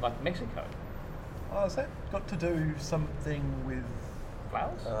like Mexico. Oh, has that got to do something with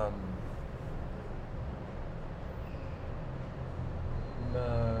Flowers?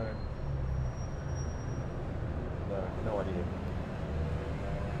 No. No idea.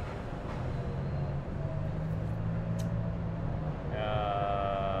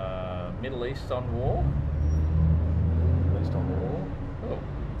 Middle East on War. Middle East on War. Oh,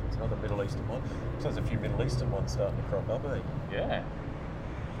 It's another Middle Eastern one. So there's a few Middle Eastern ones starting to crop up, eh? yeah.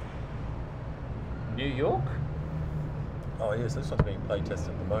 New York. Oh yes, this one's being play tested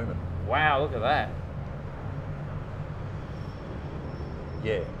at the moment. Wow, look at that.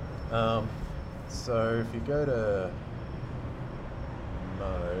 Yeah. So if you go to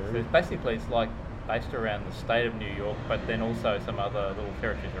So mode, basically, it's like based around the state of New York, but then also some other little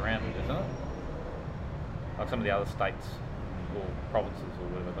territories around it, isn't it? Like some of the other states or provinces or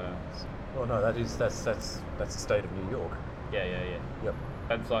whatever they are. well, no, that's the state of New York. Yeah. Yep.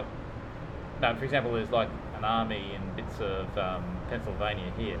 But it's like, no, for example, there's like an army in bits of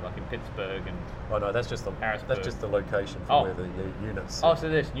Pennsylvania here, like in Pittsburgh and. Oh no, that's just Harrisburg. the location for Oh. where the units. Oh, so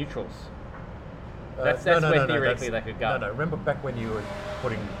there's neutrals. Uh, That's no, where no, theoretically that's- they could go. No, remember back when you were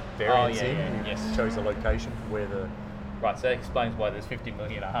putting variants yeah, in, yeah, you yes. chose a location for where the. Right, so that explains why there's 50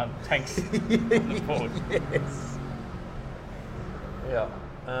 million tanks on the board. Yes. Yeah.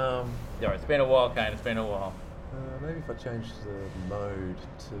 Yeah, it's been a while, Kane. It's been a while. Maybe if I change the mode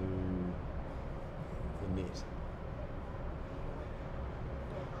to the net.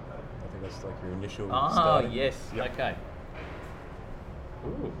 I think that's like your initial Ah, starting. yes. Yep. Okay.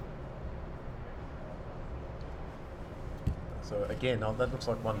 Ooh. So again, that looks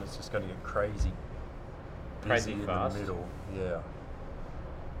like one that's just going to get crazy Crazy busy fast. in the middle. Yeah.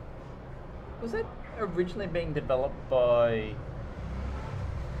 Was that originally being developed by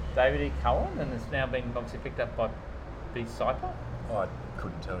David E. Cohen and it's now being obviously picked up by B. Cypher? Oh, I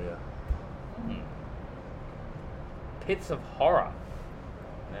couldn't tell you. Pits of Horror.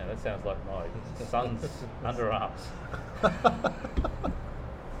 Yeah, that sounds like my son's underarms.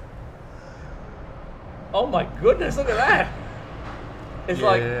 Oh my goodness, look at that! It's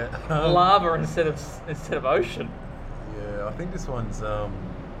like Yeah. lava instead of ocean. Yeah, I think this one's yeah,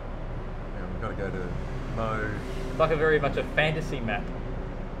 we've got to go to mode. It's like a very much a fantasy map.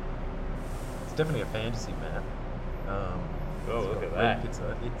 It's definitely a fantasy map. Oh, it's look got at red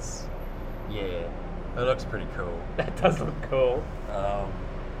that. It's yeah, it looks pretty cool. That does look cool.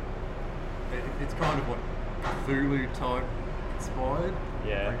 It's kind of what Cthulhu type inspired.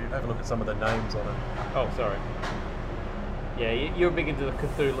 Yeah. Have a look at some of the names on it. Oh, sorry. Yeah, you're big into the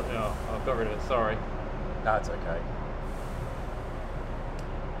Cthulhu. Oh, I got rid of it. Sorry. No, it's okay.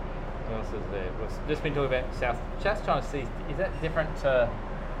 What else is there? We've just been talking about South. Just trying to see, is that different to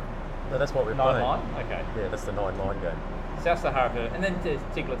No, that's what we're Nine playing. Line? Okay. Yeah, that's the 9-line game. South Sahara, and then there's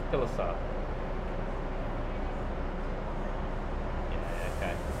Tiglath Pileser. Yeah,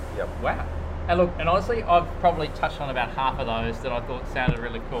 okay. Yep. Wow. And look, and honestly, I've probably touched on about half of those that I thought sounded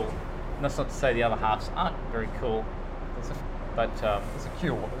really cool. And that's not to say the other halves aren't very cool. But There's a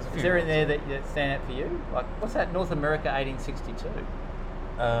few. is there in there that stand out for you? Like, what's that? North America 1862.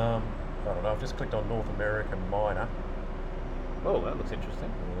 I don't know. I've just clicked on North American Minor. Oh, that looks interesting.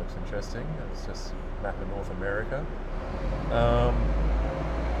 It looks interesting. It's just map of North America.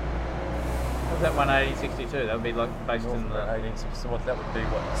 What's that one 1862? That would be like based North in the. 1860. So what that would be?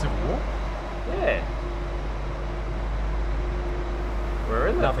 What, Civil War? Yeah. Where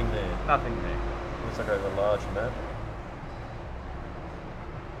is it? Nothing there. Nothing there. Looks like a large map.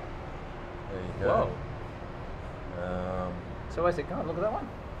 There you go. Whoa. So where's it going? Look at that one.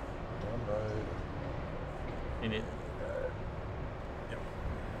 Download. In it.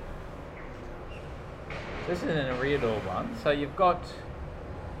 This is an Eriador one. So you've got.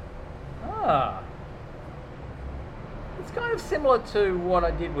 It's kind of similar to what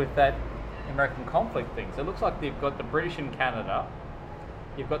I did with that American conflict thing. So it looks like they've got the British in Canada,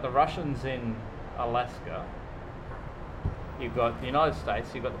 you've got the Russians in Alaska, you've got the United States,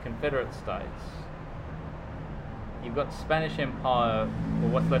 you've got the Confederate States, you've got the Spanish Empire, or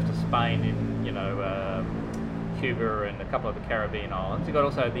what's left of Spain in, Cuba and a couple of the Caribbean islands. You've got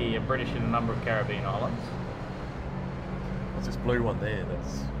also the British in a number of Caribbean islands. What's this blue one there?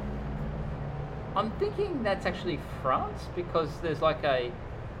 That's I'm thinking that's actually France because there's like a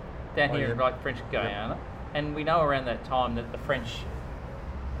down here like French Guiana, and we know around that time that the French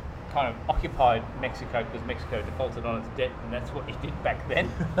kind of occupied Mexico because Mexico defaulted on its debt, and that's what he did back then.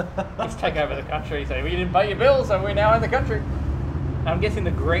 He's take over the country, say, well, you didn't pay your bills, so we're now in the country. I'm guessing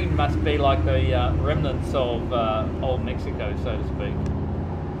the green must be like the remnants of old Mexico, so to speak.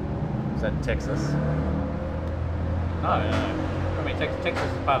 Is that Texas? No. I mean, Texas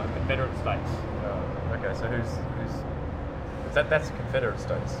is part of the Confederate States. Oh, okay, so who's that's the Confederate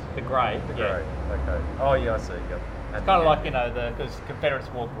States? The grey. The grey. Okay. Oh yeah, I see. Yep. It's kind of like, you know, because Confederates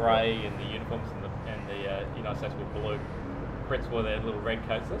wore grey and the uniforms and the United States were blue. Brits wore their little red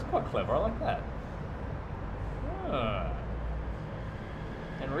coats. That's quite clever. I like that. Ah.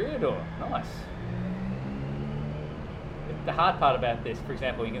 And Riador, nice. The hard part about this, for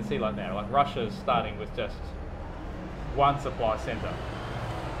example, you can see like now, like Russia's starting with just one supply centre.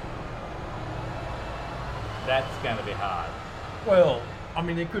 That's going to be hard. Well, I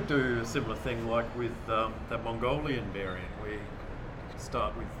mean, you could do a similar thing like with that Mongolian variant, where you could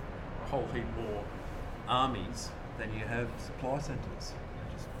start with a whole heap more armies than you have supply centres.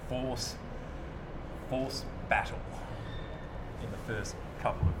 Just force battle in the first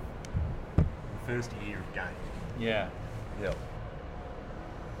first year of game. Yeah. Yep.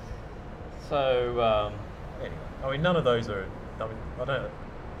 So anyway, I mean, none of those are. I mean,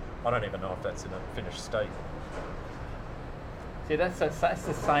 I don't even know if that's in a finished state. see, that's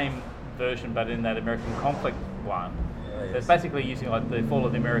the same version, but in that American conflict one. Oh, yes. It's basically using like the fall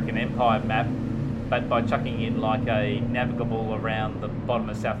of the American Empire map, but by chucking in like a navigable around the bottom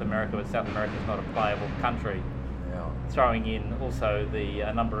of South America, but South America is not a playable country. Yeah. Throwing in also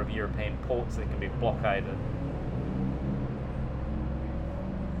a number of European ports that can be blockaded.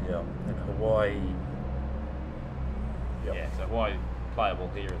 Yeah. And Hawaii. Yep. Yeah, so Hawaii playable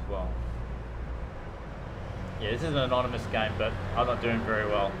here as well. Yeah, this is an anonymous game, but I'm not doing very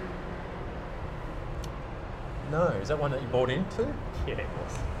well. No, is that one that you bought into? Yeah, it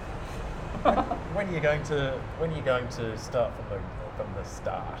was. When are you going to start from the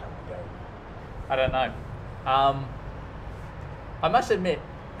start of the game? I don't know. I must admit,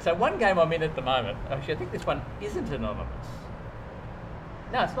 so one game I'm in at the moment, actually I think this one isn't anonymous.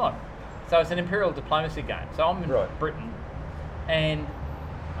 No, it's not. So it's an imperial diplomacy game. So I'm in Britain, and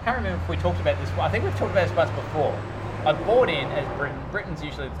I can't remember if we talked about this. I think we've talked about this once before. I bought in as Britain. Britain's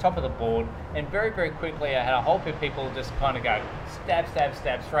usually at the top of the board, and very, very quickly I had a whole heap of people just kind of go stab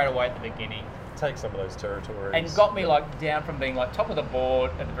straight away at the beginning. Take some of those territories. And got me like down from being like top of the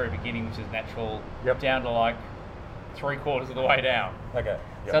board at the very beginning, which is natural, down to like 3/4 of the way down. Okay.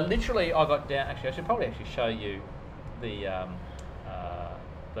 Yep. So literally I got down, actually I should probably actually show you the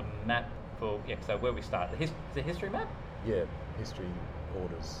map for, so where we start. The history map? Yeah, history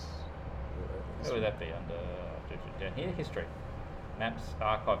orders. Where would that be? Under down here, history. Maps,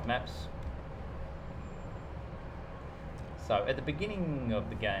 archive maps. So at the beginning of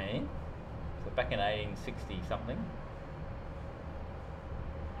the game, so back in 1860 something,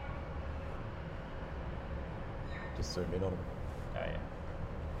 Just zoom in on them. oh yeah.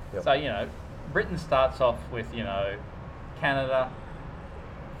 Yep. So, Britain starts off with, Canada,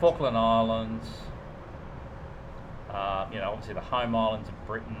 Falkland Islands, obviously the home islands of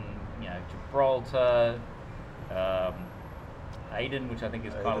Britain, Gibraltar, Aden, which I think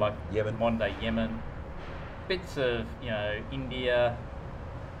is kind of like Yemen. modern day Yemen, bits of, India,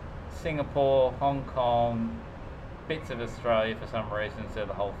 Singapore, Hong Kong, bits of Australia for some reason, so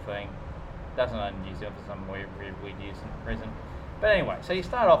the whole thing. Doesn't own New Zealand for some weird reason. But anyway, so you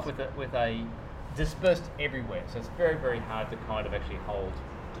start off with a dispersed everywhere, so it's very, very hard to kind of actually hold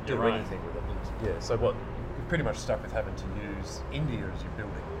Do your own. anything with it. Yeah, so what? You're pretty much stuck with having to use India as your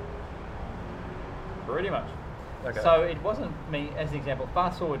building. Pretty much. Okay. So it wasn't me, as an example,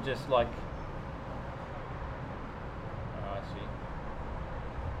 fast forward just like, actually,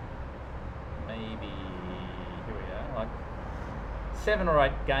 maybe, here we are, like 7 or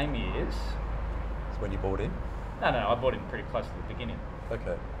 8 game years. It's when you bought in? No, I bought in pretty close to the beginning.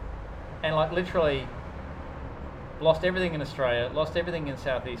 Okay. And like literally lost everything in Australia, lost everything in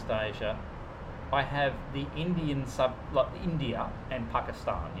Southeast Asia. I have the Indian like India and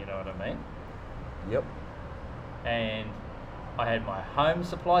Pakistan, you know what I mean? Yep. And I had my home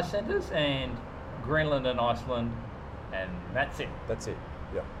supply centres and Greenland and Iceland, and that's it. That's it.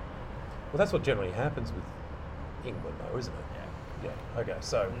 Yeah. Well, that's what generally happens with England, though, isn't it? Yeah. Okay.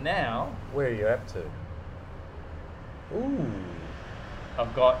 So Now where are you up to? Ooh.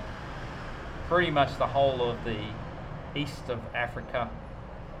 I've got pretty much the whole of the east of Africa,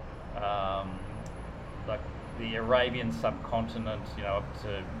 like the Arabian subcontinent, up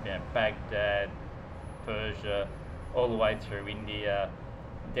to Baghdad, Persia, all the way through India,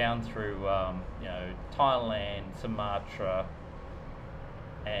 down through Thailand, Sumatra,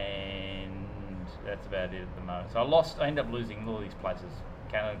 and that's about it at the moment. So I ended up losing all these places.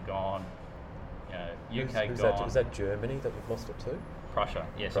 Canada gone, UK Who's gone. Is that Germany that you've lost it to? Prussia,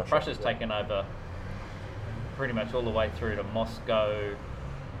 yeah. So Prussia's taken over pretty much all the way through to Moscow,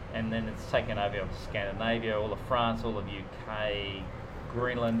 and then it's taken over Scandinavia, all of France, all of UK,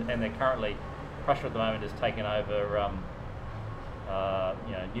 Greenland, and they're currently, Prussia at the moment has taken over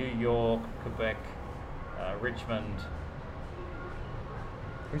New York, Quebec, Richmond.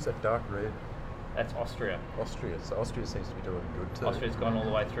 Who's that dark red? That's Austria. Austria. So Austria seems to be doing good too. Austria's gone all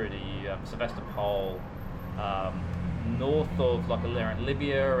the way through to Sevastopol, north of around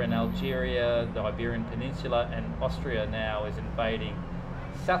Libya and Algeria, the Iberian Peninsula, and Austria now is invading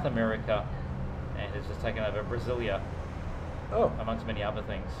South America and has just taken over Brasilia, amongst many other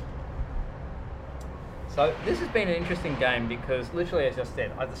things. So this has been an interesting game because literally, as I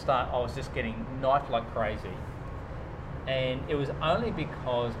said, at the start I was just getting knifed like crazy. And it was only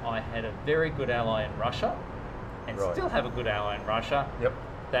because I had a very good ally in Russia, and still have a good ally in Russia,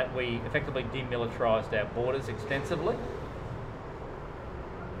 that we effectively demilitarised our borders extensively.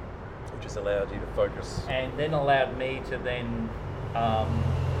 Which has allowed you to focus. And then allowed me to then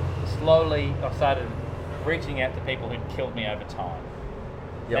slowly, I started reaching out to people who'd killed me over time.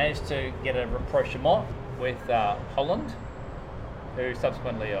 Managed to get a rapprochement with Holland, who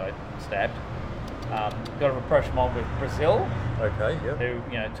subsequently I stabbed. Got a rapprochement with Brazil, who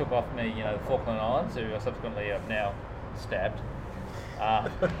took off me the Falkland Islands, who I subsequently have now stabbed. I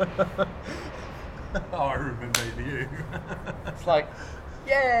remember you. It's like,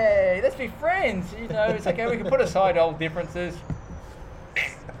 yay, let's be friends. It's okay, we can put aside old differences.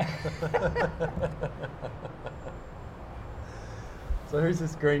 So who's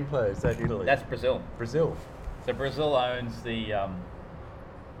this green player? Is that Italy? That's Brazil. Brazil. So Brazil owns the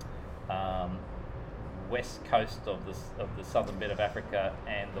west coast of the southern bit of Africa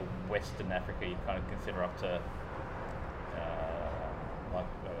and the western Africa. You kind of consider up to I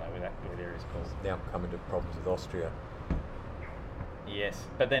don't know what area is called. Now come into problems with Austria. Yes,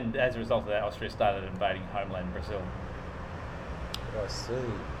 but then as a result of that, Austria started invading homeland Brazil. I see.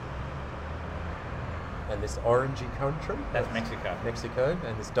 And this orangey country? That's Mexico. Mexico.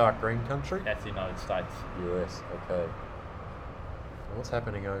 And this dark green country? That's the United States. US, okay. And what's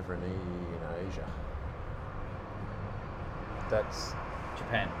happening over in Asia? That's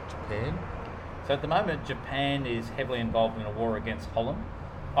Japan. Japan? So at the moment, Japan is heavily involved in a war against Holland.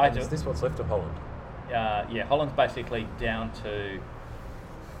 Is this what's left of Holland? Yeah, Holland's basically down to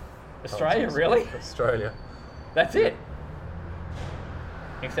Australia, really. Australia. That's it.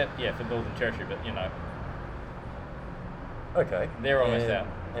 Except, for Northern Territory, but Okay. They're almost out.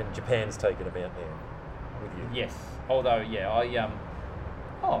 And Japan's taken them out now with you? Yes. Although, no,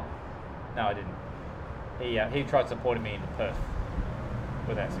 I didn't. He tried supporting me in Perth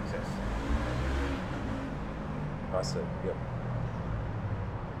without success. I see, yep.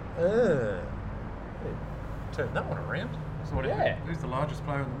 Turn that one around. So who's the largest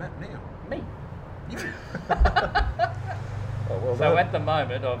player on the map now? Me. You. Oh, well So done. at the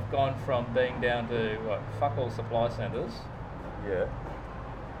moment, I've gone from being down to fuck all supply centres. Yeah.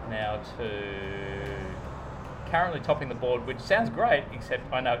 Now to currently topping the board, which sounds great,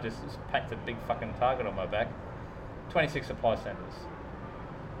 except I know it just paints a big fucking target on my back. 26 supply centres.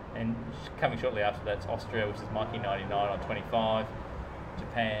 And coming shortly after that's Austria, which is Mikey 99 on 25.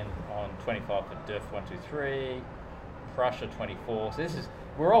 Japan on 25 for Durf 123. Prussia 24. So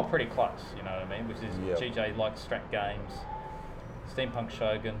we're all pretty close, you know what I mean? Which is GJ likes Strat Games. Steampunk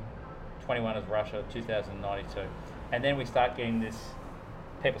Shogun. 21 is Russia, 2092. And then we start getting this,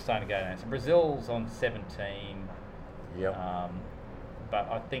 people starting to go down. So Brazil's on 17. Yep. But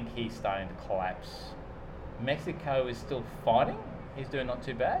I think he's starting to collapse. Mexico is still fighting. He's doing not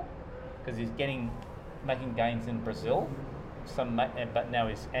too bad because he's making gains in Brazil. But now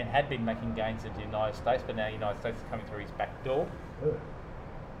had been making gains in the United States, but now the United States is coming through his back door.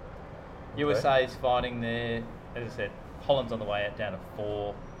 USA is fighting there. As I said, Holland's on the way out down to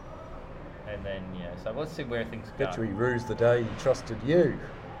 4. And then, so let's see where things go. Bet you he rused the day he trusted you.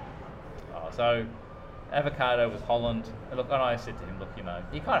 So, avocado with Holland. And look, and I said to him, look, you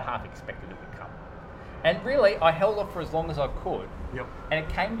kind of half expected it would come. And really, I held off for as long as I could. Yep. And it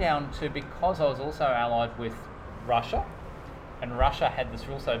came down to, because I was also allied with Russia, and Russia had this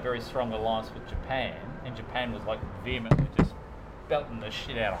also very strong alliance with Japan, and Japan was vehemently just belting the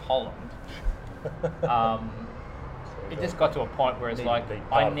shit out of Holland. It just got to a point where it's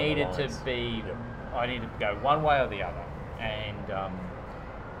I needed to go one way or the other, and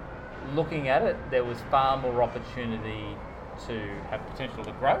looking at it, there was far more opportunity to have potential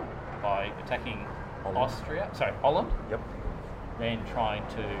to grow by attacking Holland, Yep. than trying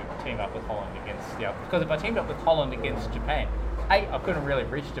to team up with Holland against the other. Because if I teamed up with Holland against Japan, I couldn't really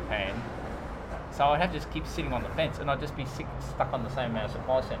reach Japan, so I'd have to just keep sitting on the fence, and I'd just be stuck on the same amount of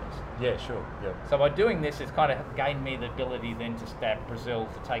supply centres. Yeah, sure. Yep. So by doing this, it's kind of gained me the ability then to stab Brazil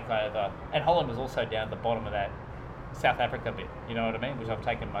to take over, and Holland was also down at the bottom of that South Africa bit, you know what I mean, which I've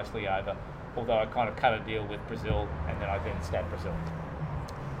taken mostly over, although I kind of cut a deal with Brazil, and then I then stabbed Brazil.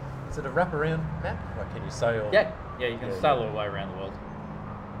 Is it a wraparound map? Like, can you sail? Yeah, you can sail all the way around the world.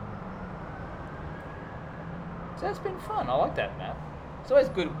 So that's been fun. I like that map. It's always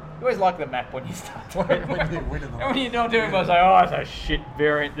good. You always like the map when you start doing it. When you're winning them. And when you're not doing it, I was like, oh, it's a shit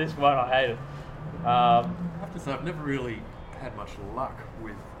variant. This one, I hate it. I have to say, I've never really had much luck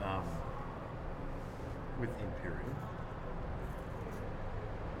with Imperial.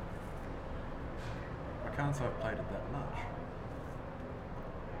 I can't say I've played it that much.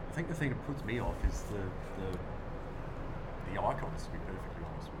 I think the thing that puts me off is the icons, to be perfectly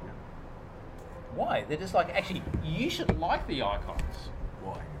honest with you. Why? They're just like, actually, you should like the icons.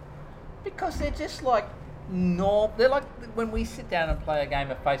 Why? Because they're just like, they're like when we sit down and play a game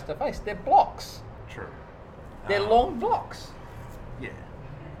of face-to-face, they're blocks. True. They're long blocks. Yeah.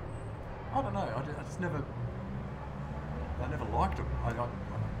 I don't know. I just never liked them.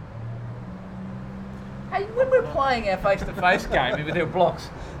 Hey, when we're playing our face-to-face game with their blocks,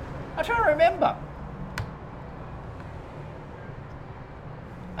 I'm trying to remember.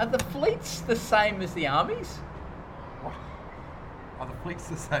 Are the fleets the same as the armies? What? Are the fleets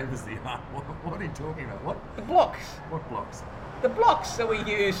the same as the army? What are you talking about? What? The blocks. What blocks? The blocks that we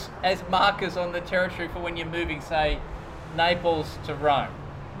use as markers on the territory for when you're moving, say, Naples to Rome.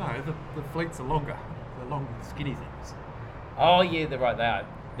 No, the fleets are longer. They're long, skinny things. Oh yeah, they're right. They are.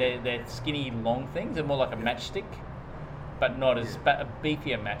 They're skinny, long things. They're more like a matchstick, but not as a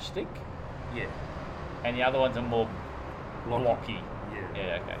beefier matchstick. Yeah. And the other ones are more blocky. Yeah.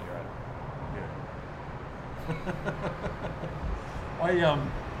 Yeah. Okay, you're right. Yeah.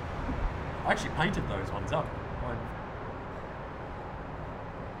 I actually painted those ones up. I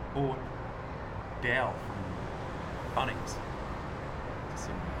bought dowel from Bunnings.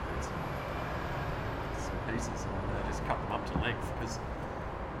 Some pieces, and just cut them up to length, because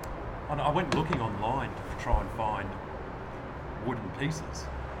I went looking online to try and find wooden pieces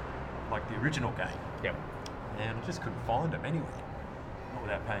like the original game. Yep. And I just couldn't find them anywhere. Not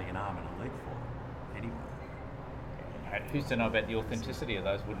without paying an arm and a leg for them. Anyway. Who's to know about the authenticity of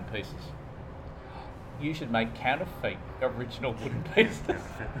those wooden pieces? You should make counterfeit original wooden pieces.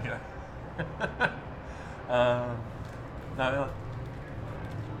 No.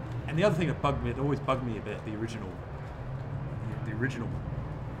 And the other thing that always bugged me about the original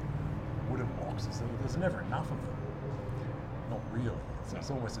wooden blocks is that there's never enough of them. Not really.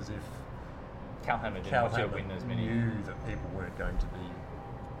 It's almost as if Calhammer didn't want you to win as many. knew that people weren't going to be,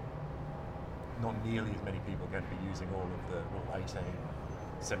 not nearly as many people are going to be using all of the 18,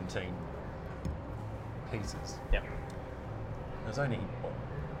 17 pieces. Yep. There's only,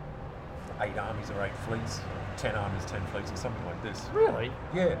 8 armies or 8 fleets, or 10 armies, 10 fleets, or something like this. Really?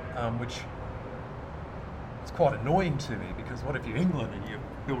 Yeah, which is quite annoying to me, because what if you're England and you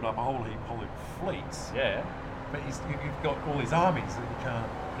build up a whole heap of fleets, Yeah. but you've got all these armies that you can't,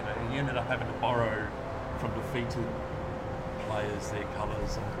 you ended up having to borrow from defeated players their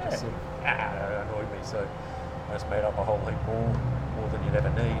colours, and it just sort of annoyed me, so I just made up a whole heap more than you'd ever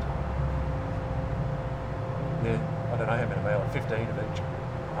need. Yeah, I don't know how many, like 15 of each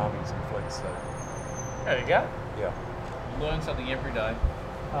armies and fleets, so There you go. yeah. Learn something every day.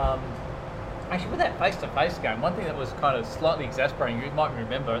 Actually, with that face-to-face game, one thing that was kind of slightly exasperating, you might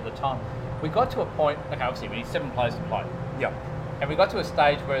remember at the time, we got to a point, okay, obviously we need 7 players to play. Yeah. And we got to a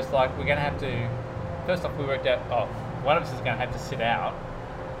stage where it's like, we're going to have to, first off we worked out, one of us is going to have to sit out.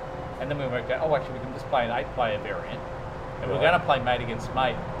 And then we worked out, actually we can just play an 8-player variant. And we're going to play mate against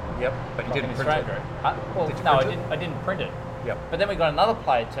mate. Yep, but you like didn't in print Australia. it. Well, Did you no, print it? I didn't print it. Yep. But then we got another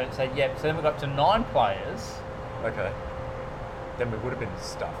player to say, so then we got to 9 players. Okay. Then we would have been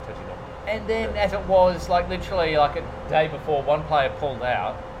stuffed had you not. And then, as it was, like literally like a day before, one player pulled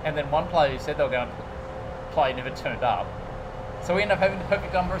out, and then one player who said they were going to play never turned up. So we ended up having the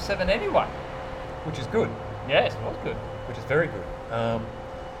perfect number of 7 anyway. Which is good. Yes, it was good. Which is very good.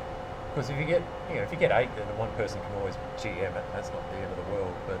 Because if you get 8, then the one person can always GM it. That's not the end of the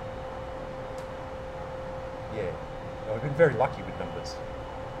world. But yeah, we've been very lucky with numbers.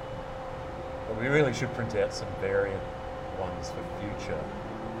 But we really should print out some variant ones for future.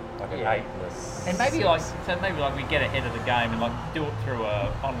 like an Yeah. 8 and a 6. And maybe like we get ahead of the game and like do it through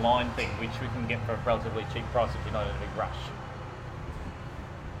a online thing, which we can get for a relatively cheap price if you're not in a big rush.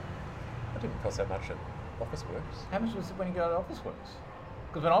 It didn't cost that much at Officeworks. How much was it when you go to Officeworks?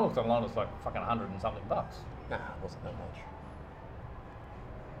 Because when I looked online, it was like fucking 100 and something bucks. Nah, it wasn't that much.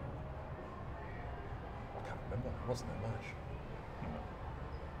 I can't remember. It wasn't that much.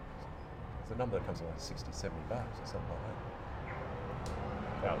 It's a number that comes to like 60, 70 bucks or something like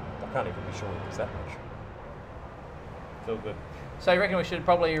that. I can't even be sure it was that much. It's all good. So you reckon we should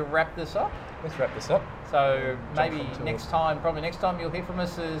probably wrap this up? Let's wrap this up. So maybe onto next time you'll hear from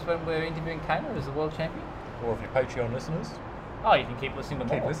us is when we're interviewing Kana as the world champion. Or if you're Patreon listeners, Oh, you can keep listening to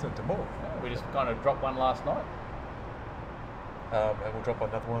more. keep listening to more. We just kind of dropped one last night And we'll drop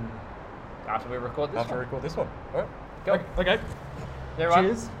another one after we record this after we one. record this one. All right. Go. Okay. Everyone.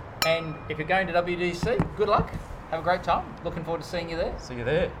 Cheers. And if you're going to WDC, good luck. Have a great time. Looking forward to seeing you there. See you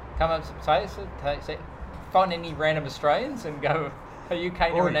there. Come up, say, find any random Australians and go, are you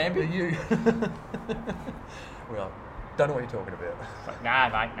Kana and Ambi? you? Well, don't know what you're talking about. Nah,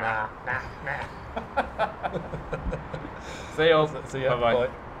 mate, nah. Nah. See you all. See ya. Bye-bye.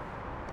 Bye.